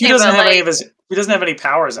guess. I mean, Q it's- doesn't but, have any like- of his. He doesn't have any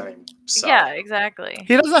powers anymore. So. Yeah, exactly.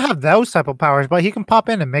 He doesn't have those type of powers, but he can pop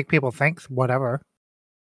in and make people think whatever.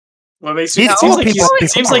 What makes He's it seems like people it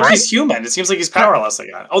seems before, like right? he's human. It seems like he's powerless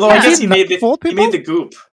again. Although Yeah. I guess he He's made not fooled he made people? the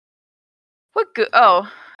goop. What goop? Oh.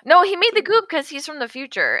 No, he made the goop because he's from the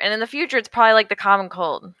future. And in the future, it's probably like the common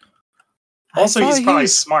cold. Also, I he's thought probably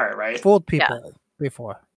he's smart, right? fooled people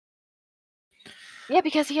before Yeah,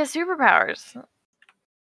 because he has superpowers.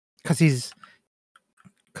 because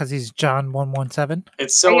he's John 117.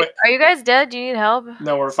 It's so Are you guys dead? Do you need help?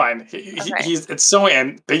 no, we're fine. Okay. It's so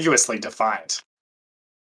ambiguously defined.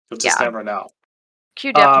 You'll just Yeah. never know.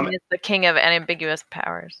 Q definitely is the king of ambiguous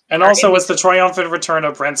powers. And Or also, it's the triumphant return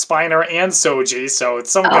of Brent Spiner and Soji, so it's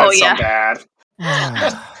some good, Oh, some yeah. bad. I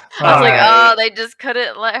was like, Alright. oh, they just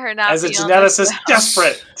couldn't let her not As a be on this geneticist show.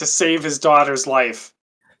 desperate to save his daughter's life.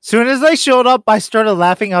 Soon as they showed up, I started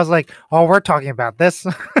laughing. I was like, "Oh, we're talking about this."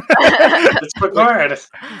 It's Picard,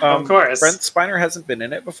 of course. Brent Spiner hasn't been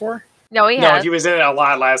in it before? No, he No, has. he was in it a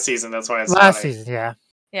lot last season. That's why it's Last funny. season, yeah.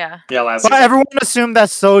 Yeah. Yeah, last But season. everyone assumed that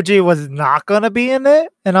Soji was not gonna be in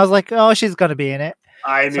it, and I was like, "Oh, she's gonna be in it."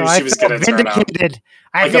 I knew So she was felt going to turn up vindicated.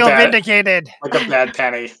 I Like a feel bad- vindicated. like a bad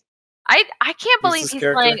penny. I can't believe this he's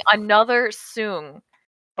character? playing another Soong.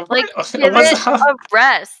 Like, Like, give it a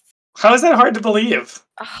rest. how is that hard to believe?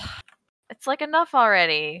 Ugh, it's like enough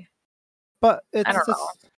already. But it's I don't just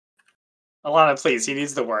know. Alana, please, he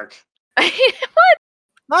needs to work.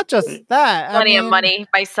 not just that. Plenty I of mean, money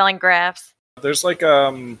by selling graphs. There's like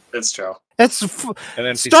It's true. It's an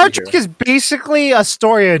NPC Star here. Trek is basically a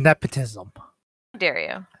story of nepotism. How dare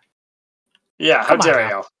you? Yeah, how Come on dare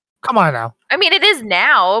now. you? Come on now. I mean, it is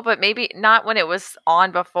now, but maybe not when it was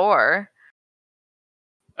on before.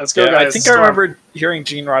 Let's go, Yeah, guys. I think I remember hearing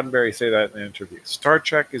Gene Roddenberry say that in an interview. Star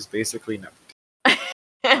Trek is basically nothing.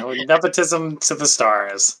 Nepotism to the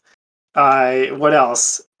stars. What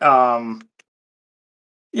else?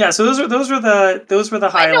 Yeah, so those were the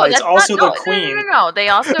highlights. Also, the queen. No. They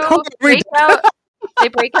also break out. They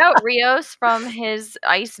break out Rios from his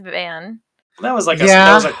ice van. That was that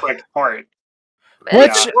was a quick part.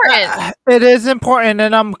 Which it is important,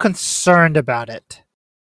 and I'm concerned about it.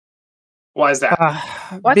 Why is that?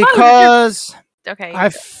 Because okay, I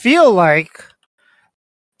feel like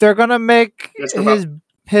they're gonna make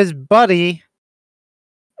his buddy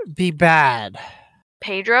be bad.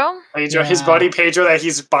 Pedro, his buddy Pedro that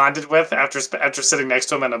he's bonded with after sitting next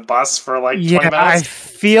to him in a bus for like 20 minutes. I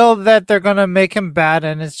feel that they're gonna make him bad,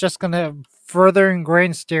 and it's just gonna further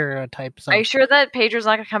ingrain stereotypes. Are you sure that Pedro's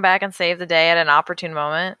not gonna come back and save the day at an opportune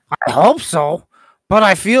moment? I hope so, but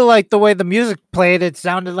I feel like the way the music played, it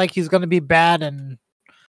sounded like he's gonna be bad, and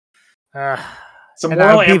some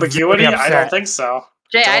moral ambiguity. I don't think so.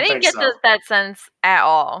 Jay, I didn't get that sense at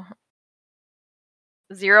all.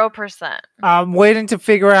 0%. I'm waiting to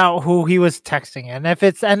figure out who he was texting, and if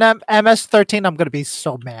it's MS-13, I'm gonna be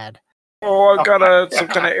so mad. Oh, I've got some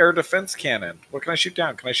kind of air defense cannon. What can I shoot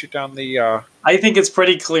down? Can I shoot down the? I think it's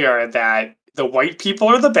pretty clear that the white people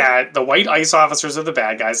are the white ICE officers are the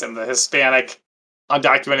bad guys, and the Hispanic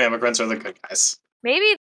undocumented immigrants are the good guys.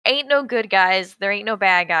 Maybe ain't no good guys. There ain't no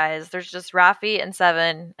bad guys. There's just Rafi and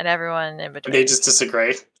Seven and everyone in between. They just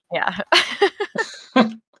disagree. Yeah.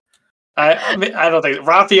 I don't think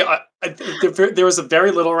Rafi. There was a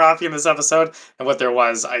very little Rafi in this episode, and what there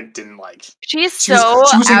was, I didn't like. She was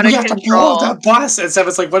out like, of we have to blow that bus, and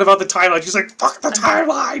Seven's like, "What about the timeline?" She's like, "Fuck the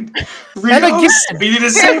timeline." We need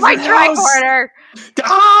to save my tricorder.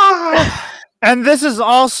 And this is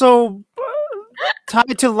also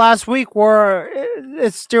tied to last week, where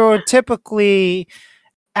it's stereotypically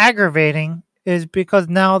aggravating, is because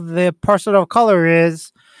now the person of color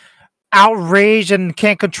is outraged and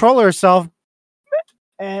can't control herself.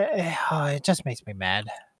 It just makes me mad.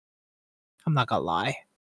 I'm not gonna lie.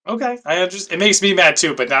 Okay, it makes me mad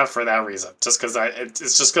too, but not for that reason. Just because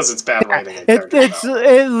it's just because it's bad writing. It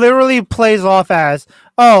literally plays off as,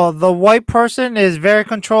 oh, the white person is very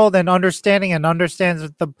controlled and understanding and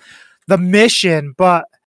understands the mission, but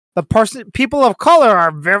people of color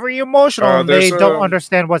are very emotional and they don't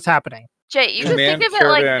understand what's happening. Jay, you just think of it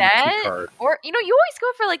like that, or you always go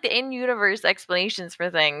for like the in-universe explanations for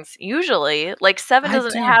things. Usually, like Seven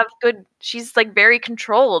doesn't have good. She's like very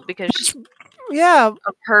controlled because of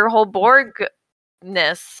her whole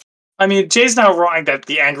Borgness. I mean, Jay's not wrong that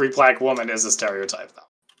the angry black woman is a stereotype, though.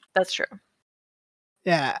 That's true.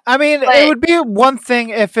 Yeah, I mean, it would be one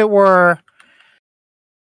thing if it were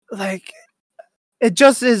like it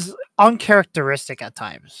just is uncharacteristic at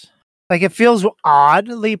times. Like, it feels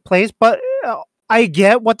oddly placed, but I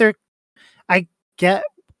get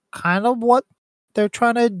kind of what they're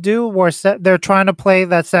trying to do. Where they're trying to play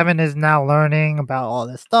that Seven is now learning about all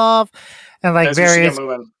this stuff, and like various.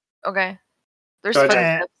 Okay, there's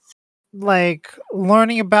like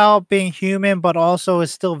learning about being human, but also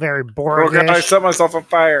is still very boring. I set myself on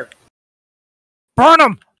fire. Burn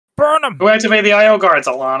them! Burn them! Who activated the IO guards,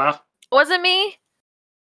 Alana? Wasn't me.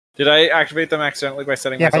 Did I activate them accidentally by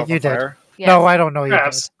setting myself on fire? Yes. No, I don't know.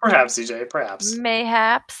 Perhaps, CJ. Perhaps.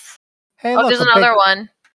 Mayhaps. Hey, look, there's another one.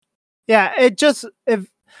 Yeah, if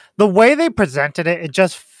the way they presented it, it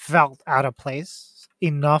just felt out of place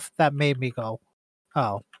enough that made me go,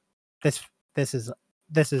 "Oh, this is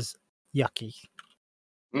yucky."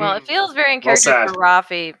 Well, it feels very in character for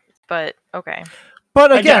Rafi, but okay.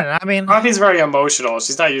 But again, I mean, Rafi's very emotional.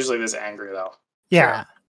 She's not usually this angry, though. Yeah.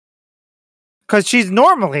 Because she's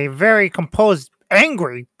normally very composed,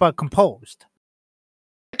 angry, but composed.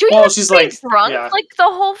 She's like drunk like the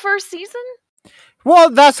whole first season?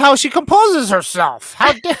 Well, that's how she composes herself.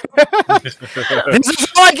 How dare This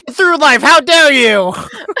is how I get through life. How dare you?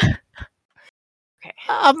 Okay.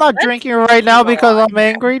 I'm not drinking right now because I'm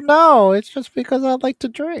angry. No, it's just because I like to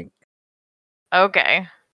drink. Okay.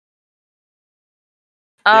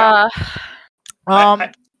 What else?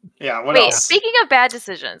 Speaking of bad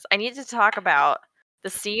decisions, I need to talk about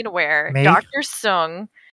the scene where Dr. Sung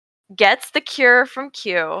gets the cure from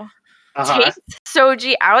Q, takes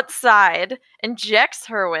Soji outside, injects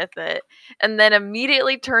her with it, and then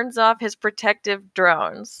immediately turns off his protective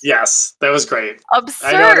drones. Yes, that was great.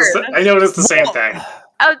 Absurd. I noticed the same thing.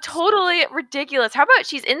 Oh, totally ridiculous. How about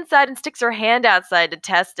she's inside and sticks her hand outside to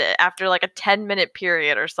test it after like a 10-minute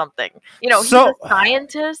period or something? He's a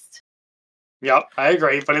scientist. Yep, I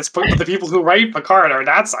agree. But it's the people who write Picard are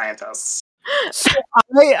not scientists. So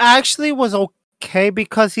I actually was okay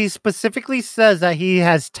because he specifically says that he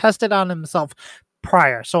has tested on himself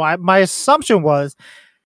prior. So my assumption was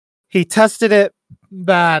he tested it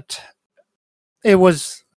that it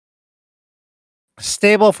was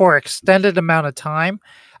stable for extended amount of time,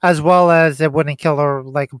 as well as it wouldn't kill her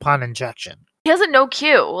like upon injection. He doesn't know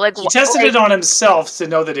Q. Like He tested it on himself to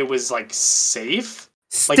know that it was like safe.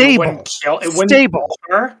 Like, it Stable. wouldn't kill. It wouldn't Stable.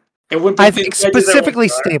 kill her. It wouldn't. I think specifically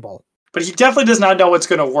stable. But he definitely does not know what's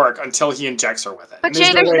going to work until he injects her with it. But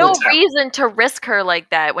Jay, there's no reason to risk her like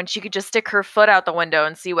that when she could just stick her foot out the window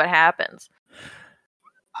and see what happens.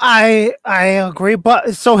 I agree,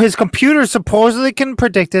 but so his computer supposedly can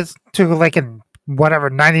predict it to like an whatever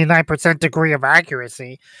 99% degree of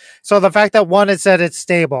accuracy. So the fact that one, it said it's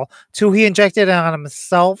stable, two, he injected it on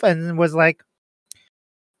himself and was like,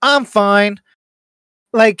 I'm fine.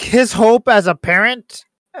 Like his hope as a parent,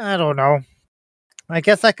 I don't know. I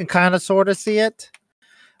guess I can kind of sort of see it.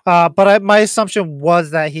 But my assumption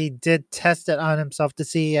was that he did test it on himself to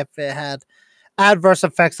see if it had adverse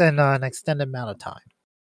effects in an extended amount of time.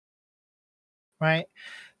 Right?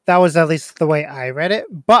 That was at least the way I read it.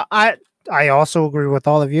 But I also agree with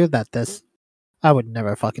all of you that I would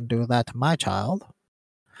never fucking do that to my child.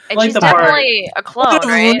 And Like she's the part- definitely a clone,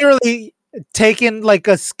 right? Literally taken like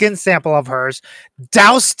a skin sample of hers,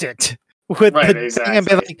 doused it with Right, the thing and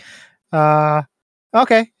be like,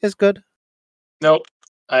 okay, it's good. Nope,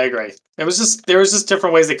 I agree. There was just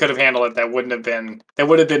different ways they could have handled it that would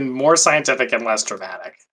have been more scientific and less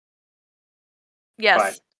dramatic. Yes.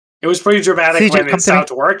 But it was pretty dramatic CJ, when come it to me.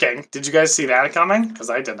 stopped working. Did you guys see that coming? Because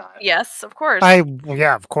I did not. Yes, of course.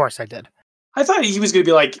 Yeah, of course I did. I thought he was going to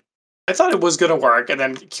be like, I thought it was going to work, and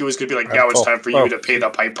then Q was going to be like, now it's time for you to pay the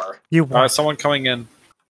piper. You won. Someone coming in.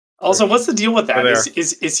 Also, what's the deal with that? Over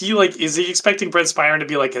Is he expecting Brent Spiner to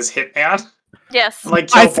be like his hitman? Yes.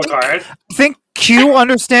 Like I kill Picard? I think Q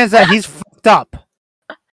understands that he's fucked up.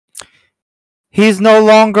 He's no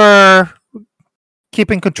longer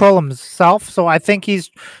keeping control of himself, so I think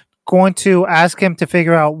he's going to ask him to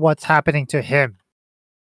figure out what's happening to him.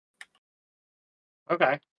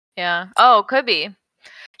 Okay. Yeah. Oh, could be.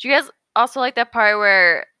 Do you guys also like that part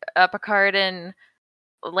where Picard and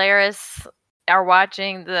Laris are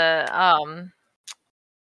watching the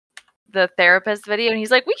therapist video, and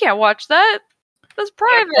he's like, "We can't watch that. That's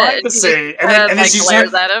private." Privacy. And then she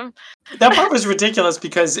glares at him. That part was ridiculous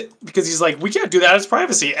because he's like, we can't do that, it's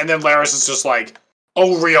privacy. And then Laris is just like,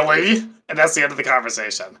 oh, really? And that's the end of the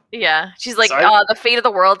conversation. Yeah. She's like, the fate of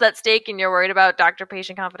the world's at stake, and you're worried about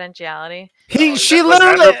doctor-patient confidentiality. She was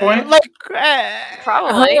that literally, her point? like,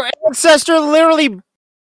 Probably. her ancestor literally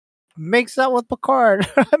makes out with Picard.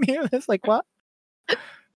 I mean, it's like, what?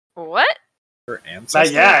 What? Her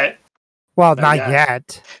ancestor? Not yet. Well, Not not yet.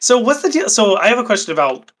 yet. So what's the deal? So I have a question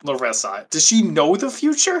about Larissa. Does she know the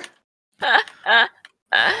future?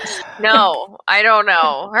 No, I don't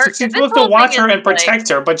know. So she's supposed to watch her and protect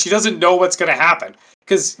her, but she doesn't know what's going to happen.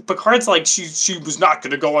 Because Picard's like, she was not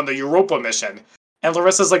going to go on the Europa mission. And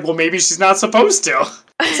Larissa's like, well, maybe she's not supposed to.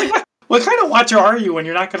 It's like, what kind of watcher are you when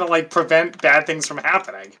you're not going to like prevent bad things from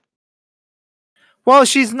happening? Well,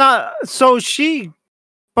 she's not. So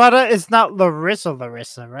but it's not Larissa,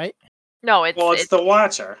 right? No, it's the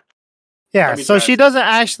watcher. Yeah, so she doesn't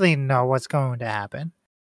actually know what's going to happen.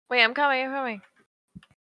 Wait, I'm coming.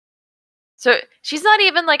 So she's not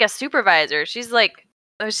even like a supervisor. She's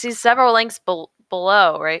several links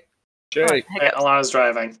below, right? Jay. Alana's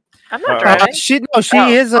driving. I'm not driving. She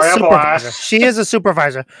is a supervisor. She is a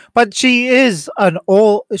supervisor, but she is an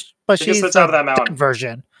old. But she's the top of that mountain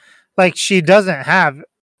version. Like she doesn't have.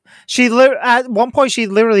 At one point she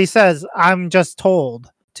literally says, "I'm just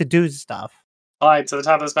told to do stuff." All right, to the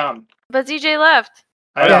top of this mountain. But ZJ left.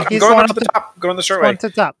 Yeah, I'm going up the top. Going the short way. To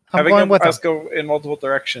the top. I'm Having going with us him. go in multiple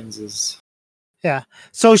directions is. Yeah.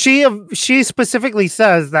 So she specifically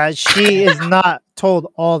says that she is not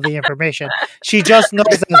told all the information. She just knows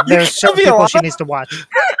that there's certain people she needs to watch.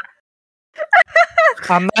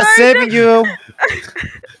 I'm not saving you.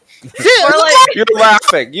 You're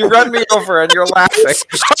laughing. You run me over and you're laughing.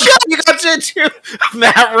 You got to do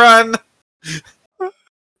Matt run.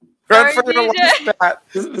 Run for your life, Matt.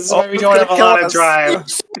 This is why we don't have a lot of drive.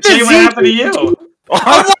 Gee, what happened to you?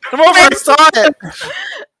 I saw it.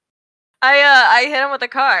 I hit him with a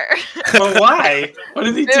car. But why? What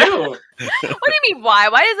did he do? What do you mean, why?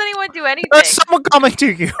 Why does anyone do anything? There's someone coming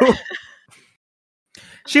to you.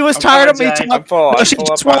 She was tired of me talking. She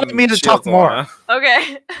just wanted me to talk more.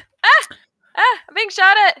 Okay. I'm being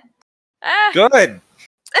shot at. Good.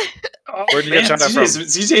 Oh, Where'd you get shot at from?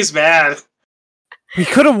 CJ's mad. We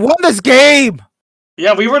could have won this game.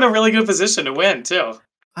 Yeah, we were in a really good position to win, too.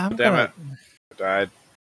 Damn it. I died.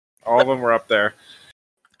 All of them were up there.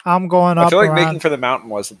 I'm going up. I feel like making for the mountain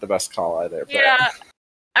wasn't the best call either. But... Yeah.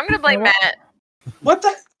 I'm going to blame Matt. What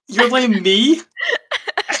the? You're blaming me?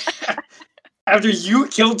 After you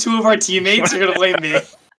killed 2 of our teammates, you're gonna blame me.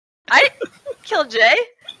 I killed Jay.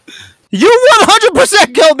 You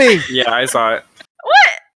 100% killed me. Yeah, I saw it.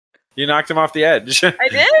 What? You knocked him off the edge. I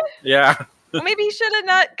did? Yeah. Well, maybe he should have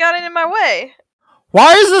not gotten in my way.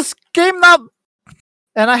 Why is this game not?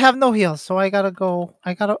 And I have no heals, so I gotta go.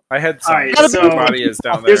 I had some. Alright, So so body is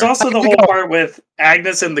down there. There's also the whole part with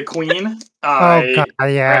Agnes and the Queen. Oh god,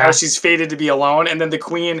 yeah. How she's fated to be alone, and then the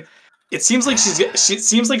Queen. It seems like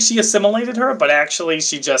she assimilated her, but actually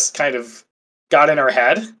she just kind of got in her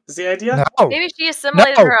head. Is the idea? No, Maybe she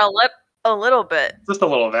assimilated her a little bit. Just a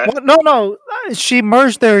little bit. What? No. She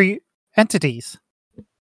merged their entities.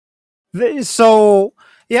 So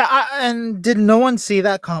yeah, and did no one see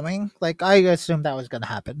that coming? Like I assumed that was gonna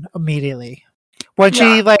happen immediately when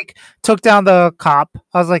she like took down the cop.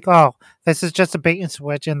 I was like, oh, this is just a bait and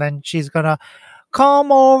switch, and then she's gonna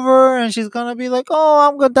come over and she's gonna be like, oh,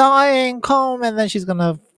 I'm gonna die, come, and then she's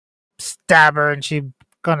gonna stab her and she's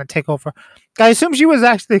gonna take over. I assume she was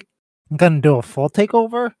actually gonna do a full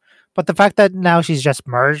takeover, but the fact that now she's just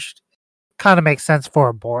merged kind of makes sense for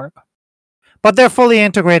a Borg. But they're fully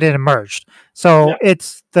integrated and merged. So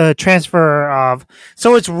it's the transfer of...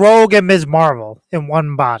 So it's Rogue and Ms. Marvel in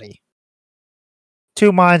one body.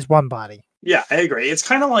 2 minds, 1 body. Yeah, I agree. It's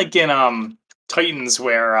kind of like in Titans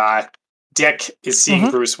where Dick is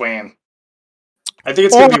seeing Bruce Wayne. I think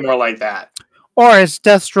it's going to be more like that. Or it's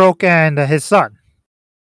Deathstroke and his son.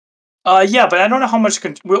 Yeah, but I don't know how much...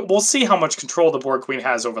 We'll see how much control the Borg Queen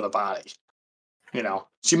has over the body. You know,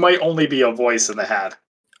 she might only be a voice in the head.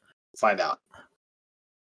 Find out.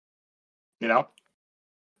 You know?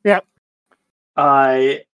 Yep.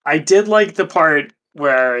 I did like the part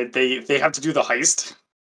where they have to do the heist.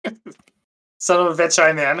 Son of a bitch,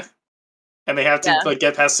 I'm in. And they have to like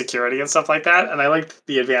get past security and stuff like that. And I liked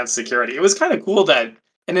the advanced security. It was kind of cool that,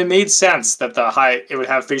 and it made sense that it would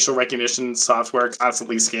have facial recognition software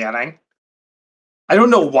constantly scanning. I don't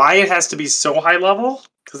know why it has to be so high level,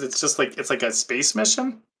 because it's just like, it's like a space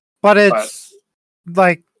mission. But it's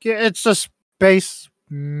like, it's a space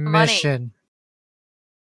mission.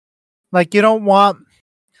 Like, you don't want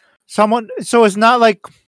someone, so it's not like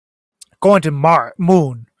going to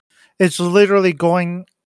moon. It's literally going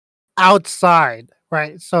outside,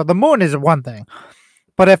 right? So the moon is one thing.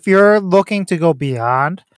 But if you're looking to go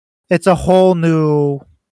beyond, it's a whole new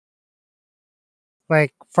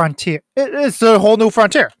like frontier. It's a whole new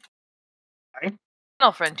frontier.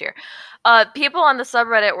 No frontier. People on the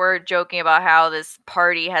subreddit were joking about how this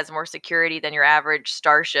party has more security than your average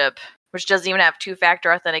starship, which doesn't even have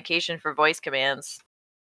 2-factor authentication for voice commands.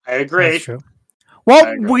 I agree. That's true.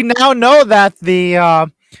 Well, we now know that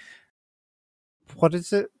the what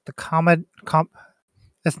is it? The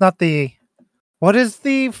it's not the... What is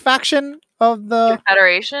the faction of the...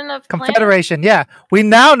 Confederation of Confederation, clans? Yeah. We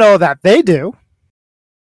now know that they do.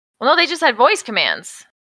 Well, no, they just had voice commands.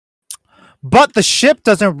 But the ship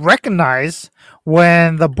doesn't recognize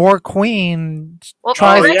when the Borg Queen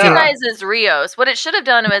tries to... Well, it recognizes Rios. What it should have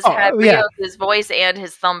done was had Rios' voice and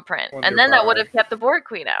his thumbprint. And then that would have kept the Borg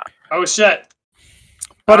Queen out. Oh, shit.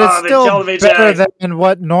 But it's still better than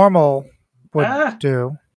what normal would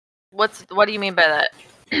do. What do you mean by that?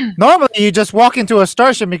 Normally, you just walk into a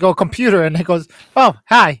starship and you go computer, and it goes, "Oh,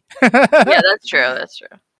 hi." Yeah, that's true. That's true.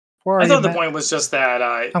 I thought the point was just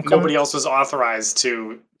that nobody else was authorized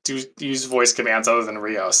to use voice commands other than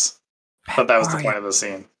Rios. I thought that was the point of the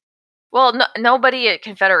scene. Well, nobody at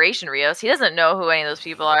Confederation Rios. He doesn't know who any of those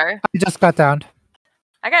people are. He just got downed.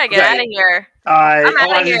 I gotta get out of here. I'm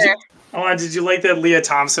out of here. Did you like that Leah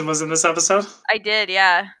Thompson was in this episode? I did,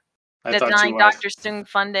 yeah. Denying Dr. Sung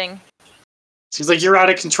funding. She's like, you're out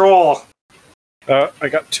of control. I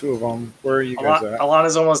got 2 of them. Where are you guys at?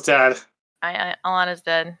 Alana's almost dead. Alana's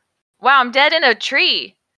dead. Wow, I'm dead in a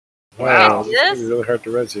tree. Wow, it's really hard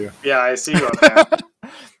to res you. Yeah, I see you on that.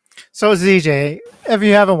 So ZJ, if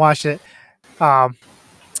you haven't watched it,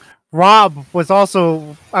 Rob was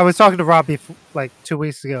also... I was talking to Rob like 2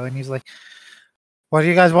 weeks ago, and he's like, what are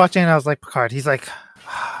you guys watching? And I was like, Picard. He's like,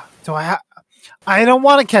 do I don't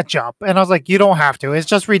want to catch up. And I was like, you don't have to. It's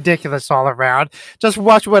just ridiculous all around. Just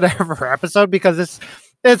watch whatever episode, because it's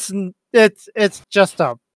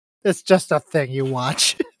just a thing you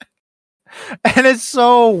watch. And it's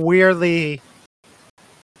so weirdly...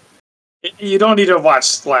 You don't need to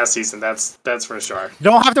watch last season, that's for sure. You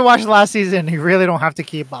don't have to watch the last season. You really don't have to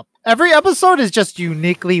keep up. Every episode is just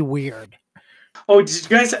uniquely weird. Oh, did you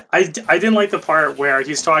guys... I didn't like the part where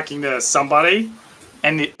he's talking to somebody,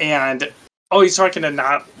 and he's talking to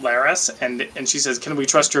not Laris, and she says, can we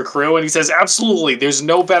trust your crew? And he says, absolutely, there's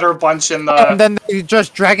no better bunch in the... And then they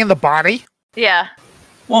just dragging the body? Yeah.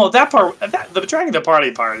 Well, that part, the dragging the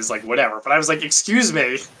party part is like whatever. But I was like, excuse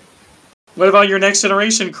me, what about your next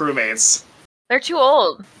generation crewmates? They're too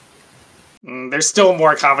old. They're still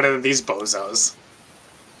more confident than these bozos.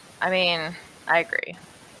 I mean, I agree.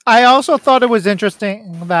 I also thought it was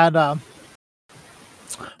interesting that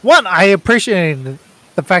one, I appreciated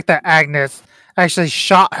the fact that Agnes actually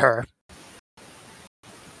shot her.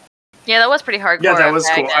 Yeah, that was pretty hardcore. Yeah, that was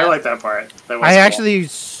cool. I like that part. That was I cool. actually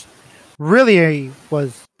really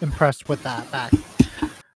was impressed with that fact.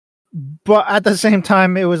 But at the same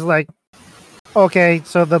time, it was like, okay,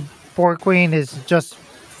 so the Borg Queen is just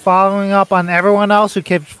following up on everyone else who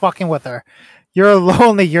keeps fucking with her. You're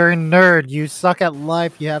lonely, you're a nerd, you suck at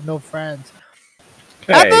life, you have no friends.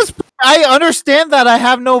 Okay. At this point, I understand that I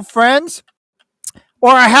have no friends. Or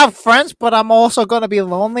I have friends, but I'm also gonna be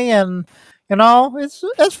lonely, and you know, it's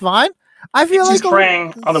fine. I feel She's like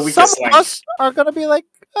preying on the some weakest of link. us are gonna be like,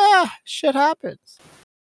 shit happens.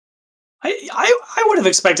 I would have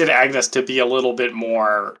expected Agnes to be a little bit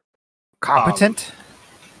more Competent.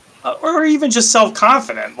 or even just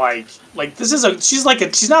self-confident. Like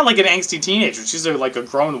she's not like an angsty teenager. She's like a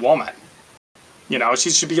grown woman. You know, she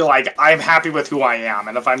should be like, I'm happy with who I am,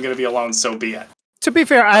 and if I'm going to be alone, so be it. To be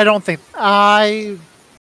fair, I don't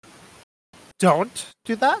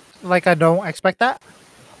do that. Like, I don't expect that.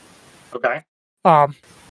 Okay.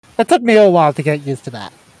 It took me a while to get used to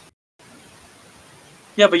that.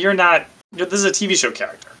 Yeah, but you're not. This is a TV show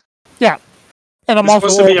character. Yeah, and I'm You're also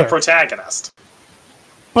supposed to be older. a protagonist.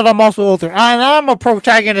 But I'm also older, and I'm a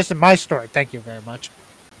protagonist in my story. Thank you very much.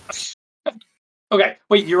 Okay,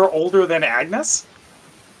 wait, you're older than Agnes?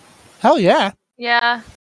 Hell yeah, Yeah,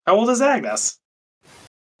 How old is Agnes?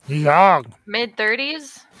 young.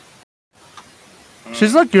 mid-30s.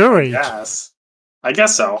 She's like your age. Yes. I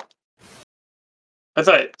guess so. I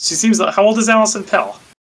thought she seems. How old is Allison Pill?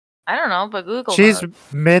 I don't know, but Google. She's knows.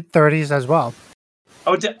 mid-30s as well.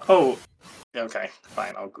 Oh. Okay,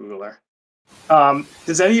 fine. I'll Google her.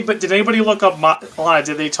 Did anybody look up?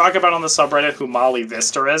 Did they talk about on the subreddit who Molly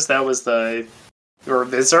Vister is? That was or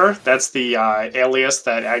Visor. That's the alias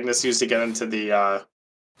that Agnes used to get into the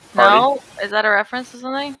party. No, is that a reference to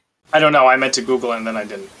something? I don't know. I meant to Google it and then I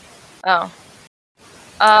didn't. Oh.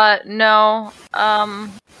 No.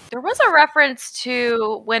 There was a reference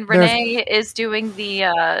to when Renee is doing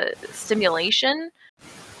the stimulation.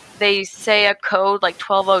 They say a code like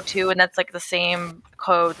 1202, and that's like the same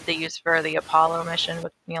code they used for the Apollo mission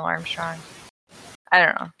with Neil Armstrong. I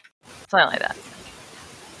don't know. Something like that.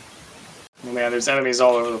 Man, there's enemies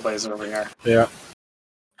all over the place over here. Yeah.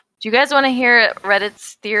 Do you guys want to hear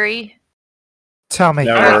Reddit's theory? Tell me.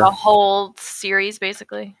 No. Or Sure. the whole series,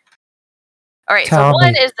 basically? Alright, so Tell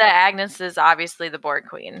one me. is that Agnes is obviously the Borg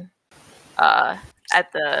Queen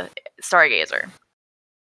at the Stargazer.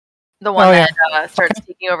 The one yeah. that starts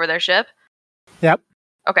taking over their ship? Yep.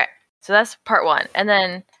 Okay, so that's part one. And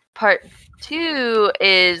then part two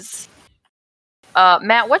is...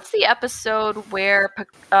 Matt, what's the episode where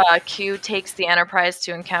Q takes the Enterprise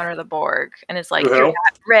to encounter the Borg and is like, Who? you're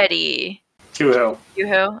not ready? Q-Hill.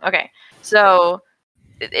 Yoo-hoo? Okay. So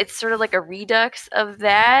it's sort of like a redux of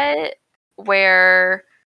that, where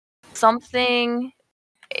something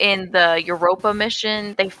in the Europa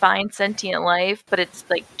mission, they find sentient life, but it's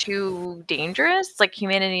like too dangerous. Like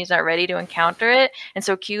humanity's not ready to encounter it. And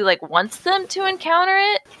so Q like wants them to encounter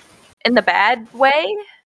it in the bad way.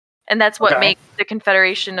 And that's what Okay. makes the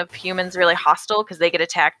Confederation of Humans really hostile, because they get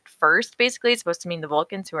attacked first, basically. It's supposed to mean the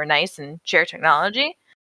Vulcans, who are nice and share technology.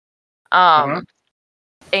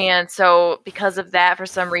 And so because of that, for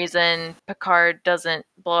some reason, Picard doesn't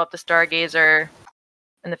blow up the Stargazer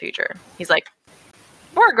in the future. He's like,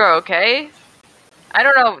 Borg are okay. I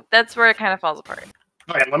don't know. That's where it kind of falls apart.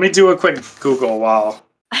 Okay, let me do a quick Google while.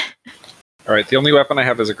 All right. The only weapon I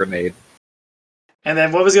have is a grenade. And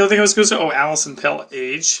then what was the other thing I was going to say? Oh, Allison Pill,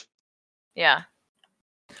 age. Yeah.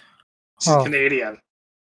 She's Oh. Canadian.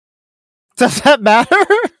 Does that matter?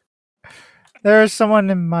 There's someone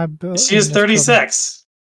in my building. She is 36.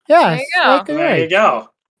 Yeah. There you go. There you go.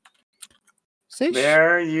 See?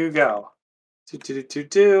 There you go.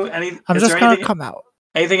 Do. I'm just gonna come out.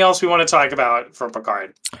 Anything else we want to talk about for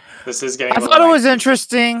Picard? This is getting. I thought it was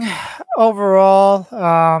interesting overall.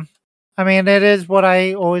 I mean, it is what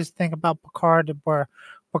I always think about Picard, where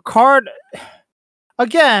Picard,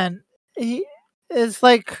 again, he is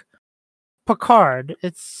like Picard.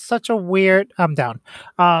 It's such a weird. I'm down.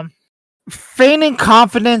 Feigning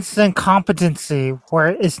confidence and competency where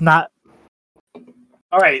it's not.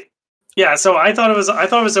 All right. Yeah. So I thought it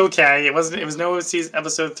was okay. It wasn't. It was no season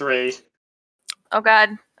episode 3. Oh god.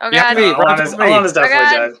 Oh Yeah, god. me. Alana's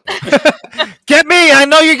definitely dead. Get me! I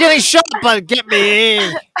know you're getting shot, but get me!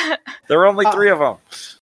 There were only 3 of them.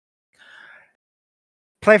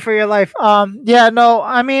 Play for your life. Yeah, no,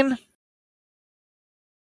 I mean,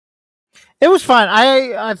 it was fine.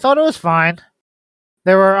 I thought it was fine.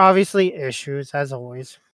 There were obviously issues, as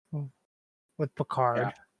always, with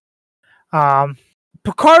Picard.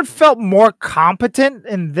 Picard felt more competent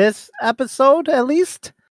in this episode, at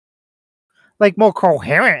least. Like, more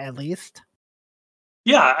coherent, at least.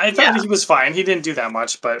 Yeah, I thought he was fine. He didn't do that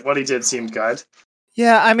much, but what he did seemed good.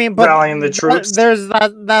 Yeah, I mean, but Rallying the troops. there's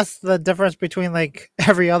that's the difference between like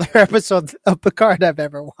every other episode of Picard I've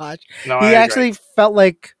ever watched. No, He I actually agree. felt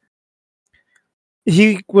like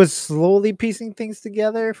he was slowly piecing things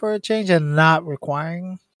together for a change and not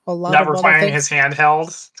requiring a lot Not of other requiring things. his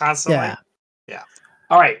handheld constantly. Yeah.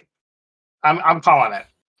 All right. I'm calling it.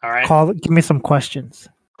 All right. Give me some questions.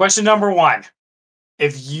 Question number 1.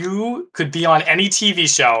 If you could be on any TV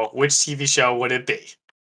show, which TV show would it be?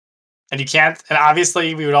 And you can't, and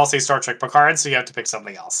obviously we would all say Star Trek Picard, so you have to pick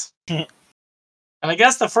something else. And I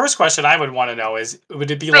guess the first question I would want to know is,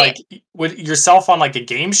 would it be like, would yourself on like a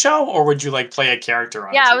game show, or would you like play a character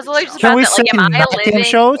on a I TV was literally show? just Can about we that. say Like, am I not game living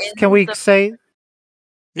shows? in Can we the- say?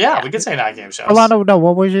 Yeah, we could say not game shows. Alana, no.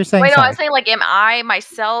 What was you saying? Wait, no, Sorry. I'm saying like, am I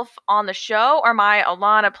myself on the show, or am I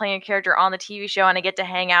Alana playing a character on the TV show, and I get to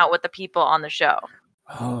hang out with the people on the show?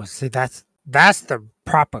 Oh, see, that's the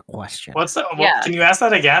proper question. What's the? Yeah. Can you ask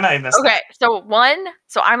that again? I missed. Okay, so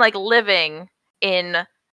I'm like living in.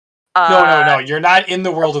 No. You're not in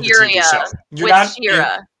the world of the TV show. You're with not.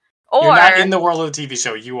 Shira. You're not in Or the world of the TV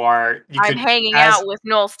show. You are. I'm hanging out with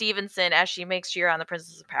Noel Stevenson as she makes Shira on the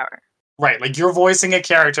Princess of Power. Right, like you're voicing a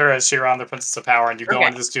character as Shira on the Princess of Power, and you go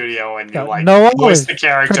into the studio and you Yeah, like Noel voice is the Pretty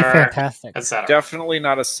character, fantastic. etc. Definitely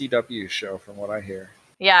not a CW show, from what I hear.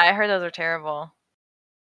 Yeah, I heard those are terrible.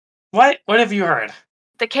 What have you heard?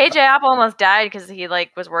 The KJ Apple almost died because he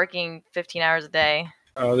like was working 15 hours a day.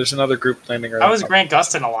 Oh, there's another group landing around. How was Grant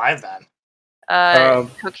Gustin alive then?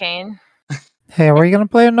 Cocaine. Hey, are we gonna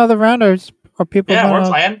play another round, or people? Yeah, we're gonna...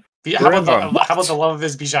 playing. How about the love of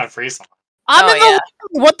his Bijan Friesen? I'm in the.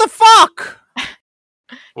 What the fuck?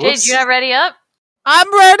 Jade, you not ready up?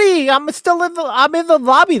 I'm ready. I'm in the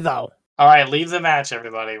lobby though. All right, leave the match,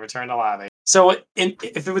 everybody. Return to lobby. So,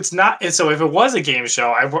 if it was a game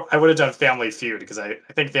show, I would have done Family Feud because I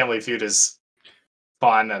think Family Feud is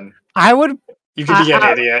fun and I would. You could be an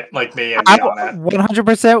idiot like me and be on it.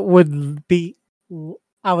 100% would be.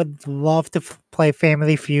 I would love to play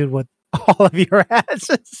Family Feud with all of your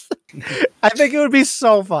asses. I think it would be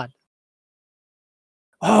so fun.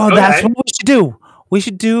 Oh, Okay. that's what we should do. We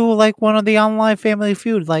should do like one of the online Family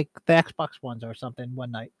Feud, like the Xbox ones or something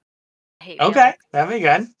one night. Okay, that'd be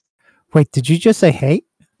good. Wait, did you just say hate?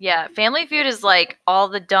 Yeah, Family Feud is like all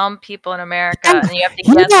the dumb people in America, and you have to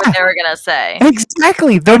guess what they were gonna say.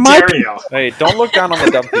 Exactly. There might be. Hey, don't look down on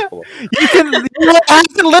the dumb people. You have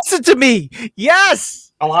to listen to me.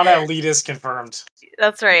 Yes. Alana elitist confirmed.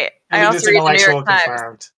 That's right. I also Elitist read the New intellectual York Times.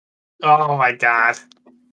 confirmed. Oh my god.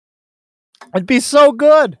 It'd be so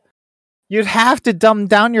good. You'd have to dumb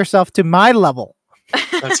down yourself to my level.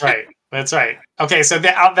 That's right. That's right. Okay, so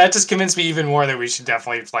that just convinced me even more that we should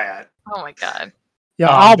definitely play it. Oh my god.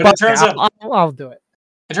 Yeah, but in terms of I'll do it.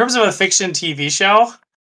 In terms of a fiction TV show,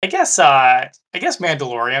 I guess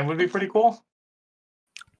Mandalorian would be pretty cool.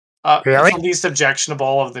 Really? It's the least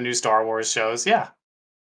objectionable of the new Star Wars shows. Yeah,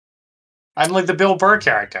 I'm like the Bill Burr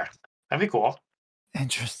character. That'd be cool.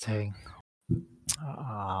 Interesting.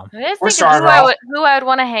 I just Or think of Star who I would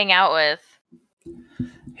want to hang out with.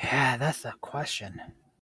 Yeah, that's the question.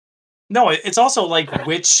 No, it's also like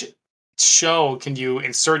which show can you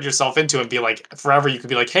insert yourself into and be like forever? You could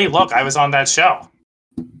be like, hey, look, I was on that show,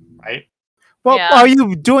 right? Well, Yeah. are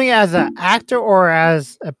you doing it as an actor or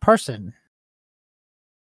as a person?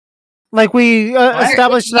 Like we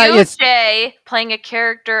established that you, it's Jay, playing a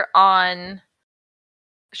character on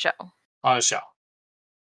a show. On a show.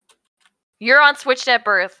 You're on Switched at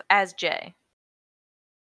Birth as Jay.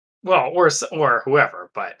 Well, or whoever,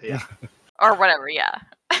 but yeah. Or whatever, yeah.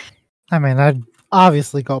 I mean, I'd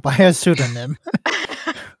obviously go by a pseudonym,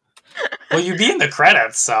 Well, you'd be in the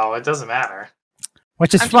credits, so it doesn't matter.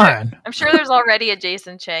 which is I'm sure- fine. I'm sure there's already a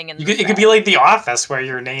Jason Chang in It could be like The Office, where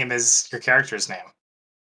your name is your character's name.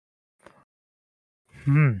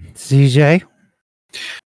 CJ.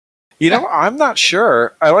 You know, I'm not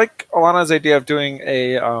sure. I like Alana's idea of doing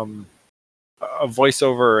a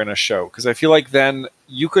voiceover in a show because I feel like then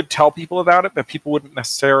you could tell people about it, but people wouldn't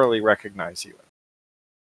necessarily recognize you.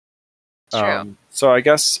 True. So I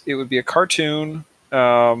guess it would be a cartoon.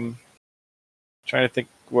 Trying to think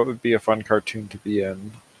what would be a fun cartoon to be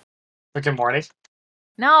in. Rick and Morty.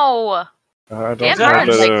 No. I don't Dan know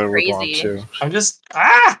Harmon's, that like, I would want crazy. to. I'm just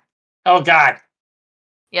oh god.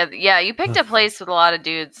 Yeah, you picked a place with a lot of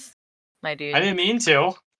dudes, my dude. I didn't mean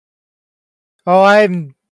to. Oh,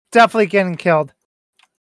 I'm definitely getting killed.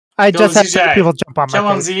 I Kill just had ZJ. some people jump on Kill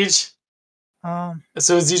my him, face. Zeej.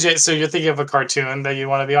 So ZJ, so you're thinking of a cartoon that you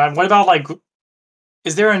want to be on. What about like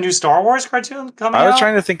is there a new Star Wars cartoon coming out? I was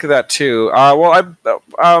trying to think of that too.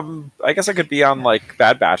 I guess I could be on like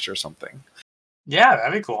Bad Batch or something. Yeah,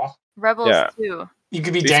 that'd be cool. Rebels Yeah. too. You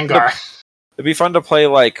could be It'd be Dengar. It'd be fun to play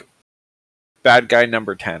like bad guy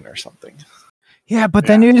number 10 or something. Yeah, but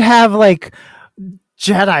then you'd have like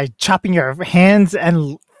Jedi chopping your hands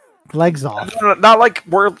and legs off. No, not like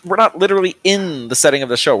we're not literally in the setting of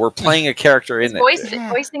the show. We're playing a character in it.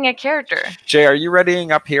 Voicing a character. Jay, are you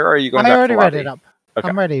readying up here? Or are you going? I back already to read lobby? it up. Okay.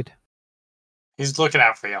 I'm ready. He's looking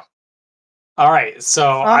out for you. All right,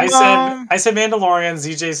 so I said Mandalorian.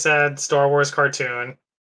 ZJ said Star Wars cartoon.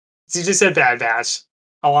 ZJ said Bad Batch.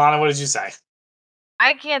 Alana, what did you say?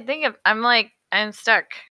 I can't think of. I'm stuck.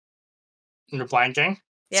 You're blanking.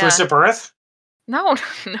 Yeah. Switch to birth. No,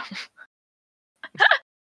 no.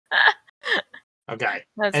 Okay.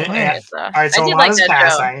 That's And- hilarious, though. All right, so I did like Alana's that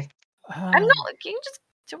show. passing. I'm not. Can you just?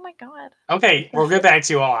 Oh my god. Okay, we'll get back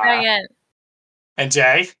to you, Try Alana. again. And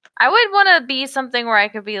Jay. I would want to be something where I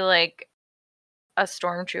could be like a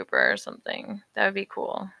stormtrooper or something. That would be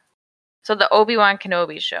cool. So the Obi-Wan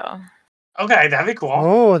Kenobi show. Okay, that'd be cool.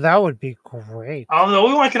 Oh, that would be great. Oh, the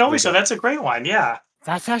Obi-Wan Kenobi show. That's a great one. Yeah.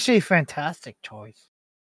 That's actually a fantastic choice.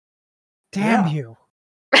 Damn Yeah. you.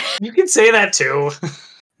 You can say that too.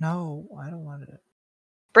 No, I don't want it.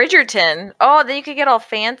 Bridgerton. Oh, then you could get all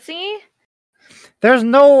fancy. There's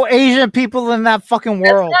no Asian people in that fucking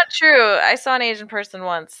world. That's not true. I saw an Asian person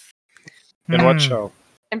once In what Hmm. show?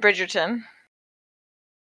 in Bridgerton.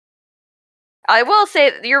 I will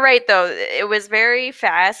say you're right though. It was very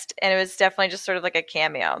fast, and it was definitely just sort of like a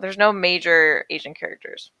cameo. There's no major Asian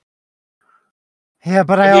characters. Yeah,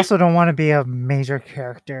 but Have I you- also don't want to be a major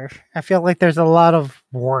character. I feel like there's a lot of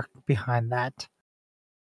work behind that.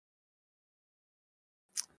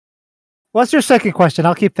 What's your second question?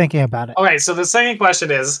 I'll keep thinking about it. Okay, so the second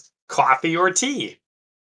question is coffee or tea?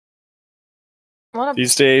 What a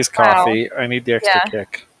These days, Wow. coffee. I need the extra Yeah.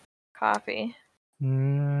 kick. coffee.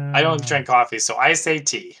 I don't drink coffee, so I say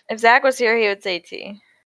tea. If Zach was here, he would say tea.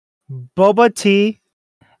 Boba tea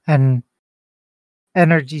and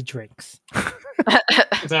energy drinks.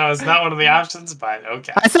 No, it's not one of the options, but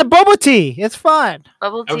okay. I said boba tea. It's fine.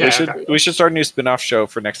 Bubble tea. Okay, We should start a new spin-off show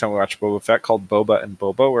for next time we watch Boba Fett called Boba and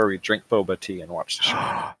Boba, where we drink boba tea and watch the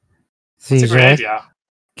show. It's a great CJ, idea.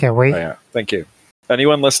 can't wait. Oh, yeah, thank you.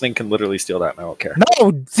 Anyone listening can literally steal that, and I don't care.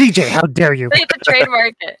 No, ZJ, how dare you? They have to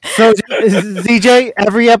trademark it. So, ZJ,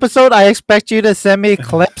 every episode, I expect you to send me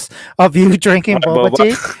clips of you drinking My boba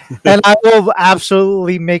tea, and I will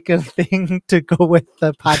absolutely make a thing to go with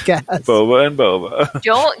the podcast. Boba and Boba.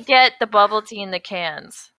 Don't get the bubble tea in the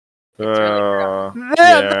cans. really Uh,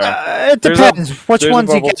 Yeah, it There's depends which there's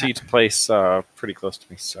ones a you bubble get. tea place pretty close to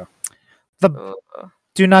me, so Ooh.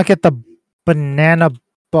 Do not get the banana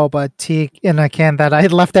boba tea in a can that I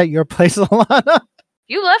left at your place, Alana.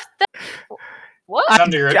 You left that? What? It's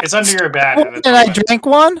under your bed. in the And I toilet. drank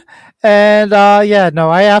one, and yeah, no,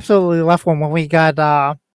 I absolutely left one when we got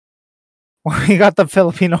the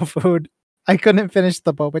Filipino food. I couldn't finish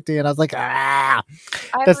the boba tea, and I was like, I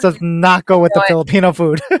this don't does not go with the know it. Filipino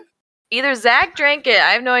food. Either Zach drank it.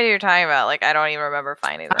 I have no idea what you're talking about. Like, I don't even remember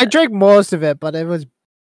finding that. I drank most of it, but it was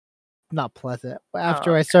not pleasant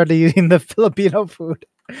after Oh, I started eating the Filipino food.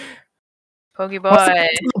 Pokey Once I boy. got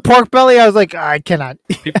to the pork belly, I was like, I cannot.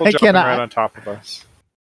 people I jumping cannot. right on top of us.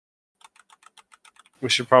 We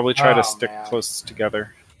should probably try Oh, to stick man. close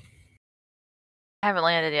together. I haven't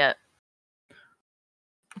landed yet.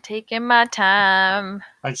 Taking my time.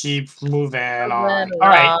 I keep moving on. Moving All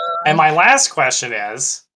right. along. And my last question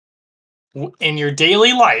is in your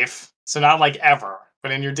daily life, so not like ever,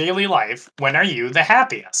 but in your daily life, when are you the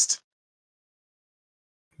happiest?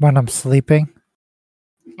 When I'm sleeping.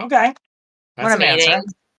 Okay. That's When I'm an answer. eating.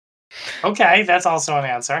 Okay, that's also an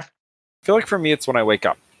answer. I feel like for me, it's when I wake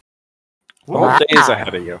up. The Ooh, whole day is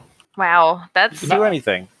ahead of you. Wow, that's You can do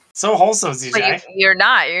anything. so wholesome, but ZJ. you're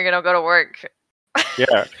not. You're gonna go to work.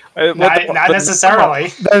 Yeah. Not necessarily.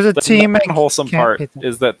 There's a The team. wholesome can't part beat that.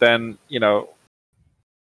 is that then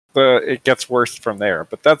it gets worse from there,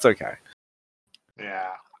 but that's okay. Yeah.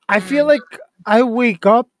 I feel like I wake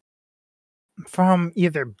up from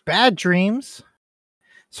either bad dreams,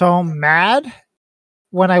 so I'm mad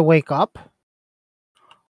when I wake up,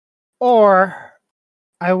 or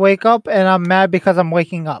I wake up and I'm mad because I'm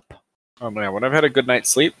waking up. Oh man, when I've had a good night's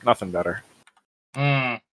sleep, nothing better.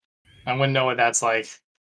 I wouldn't know what that's like.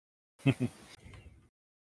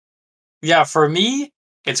 Yeah, for me,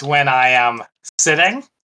 it's when I am sitting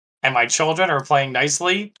and my children are playing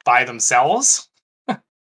nicely by themselves.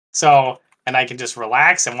 And I can just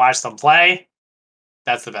relax and watch them play.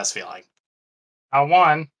 That's the best feeling. I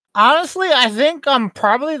won. Honestly, I think I'm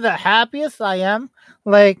probably the happiest I am.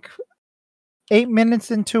 Like 8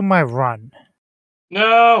 minutes into my run.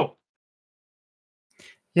 No.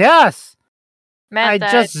 Yes. Matt I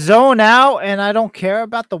died. just zone out and I don't care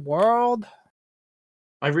about the world.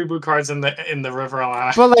 My reboot card's in the river,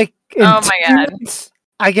 Alana. But like, in Oh my 2 God. minutes,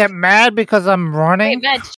 I get mad because I'm running. Wait,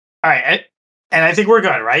 Matt. All right, and I think we're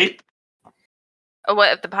good, right? Oh,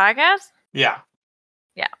 what, the podcast? Yeah.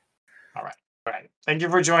 Yeah. All right. Thank you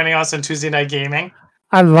for joining us on Tuesday Night Gaming.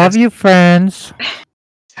 I love you, friends.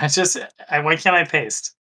 Why can't I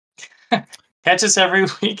paste? Catch us every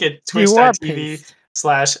week at You are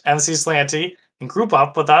twitch.tv/MCSlanty and group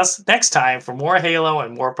up with us next time for more Halo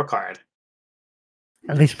and more Picard.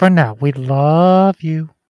 At least for now. We love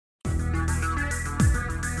you.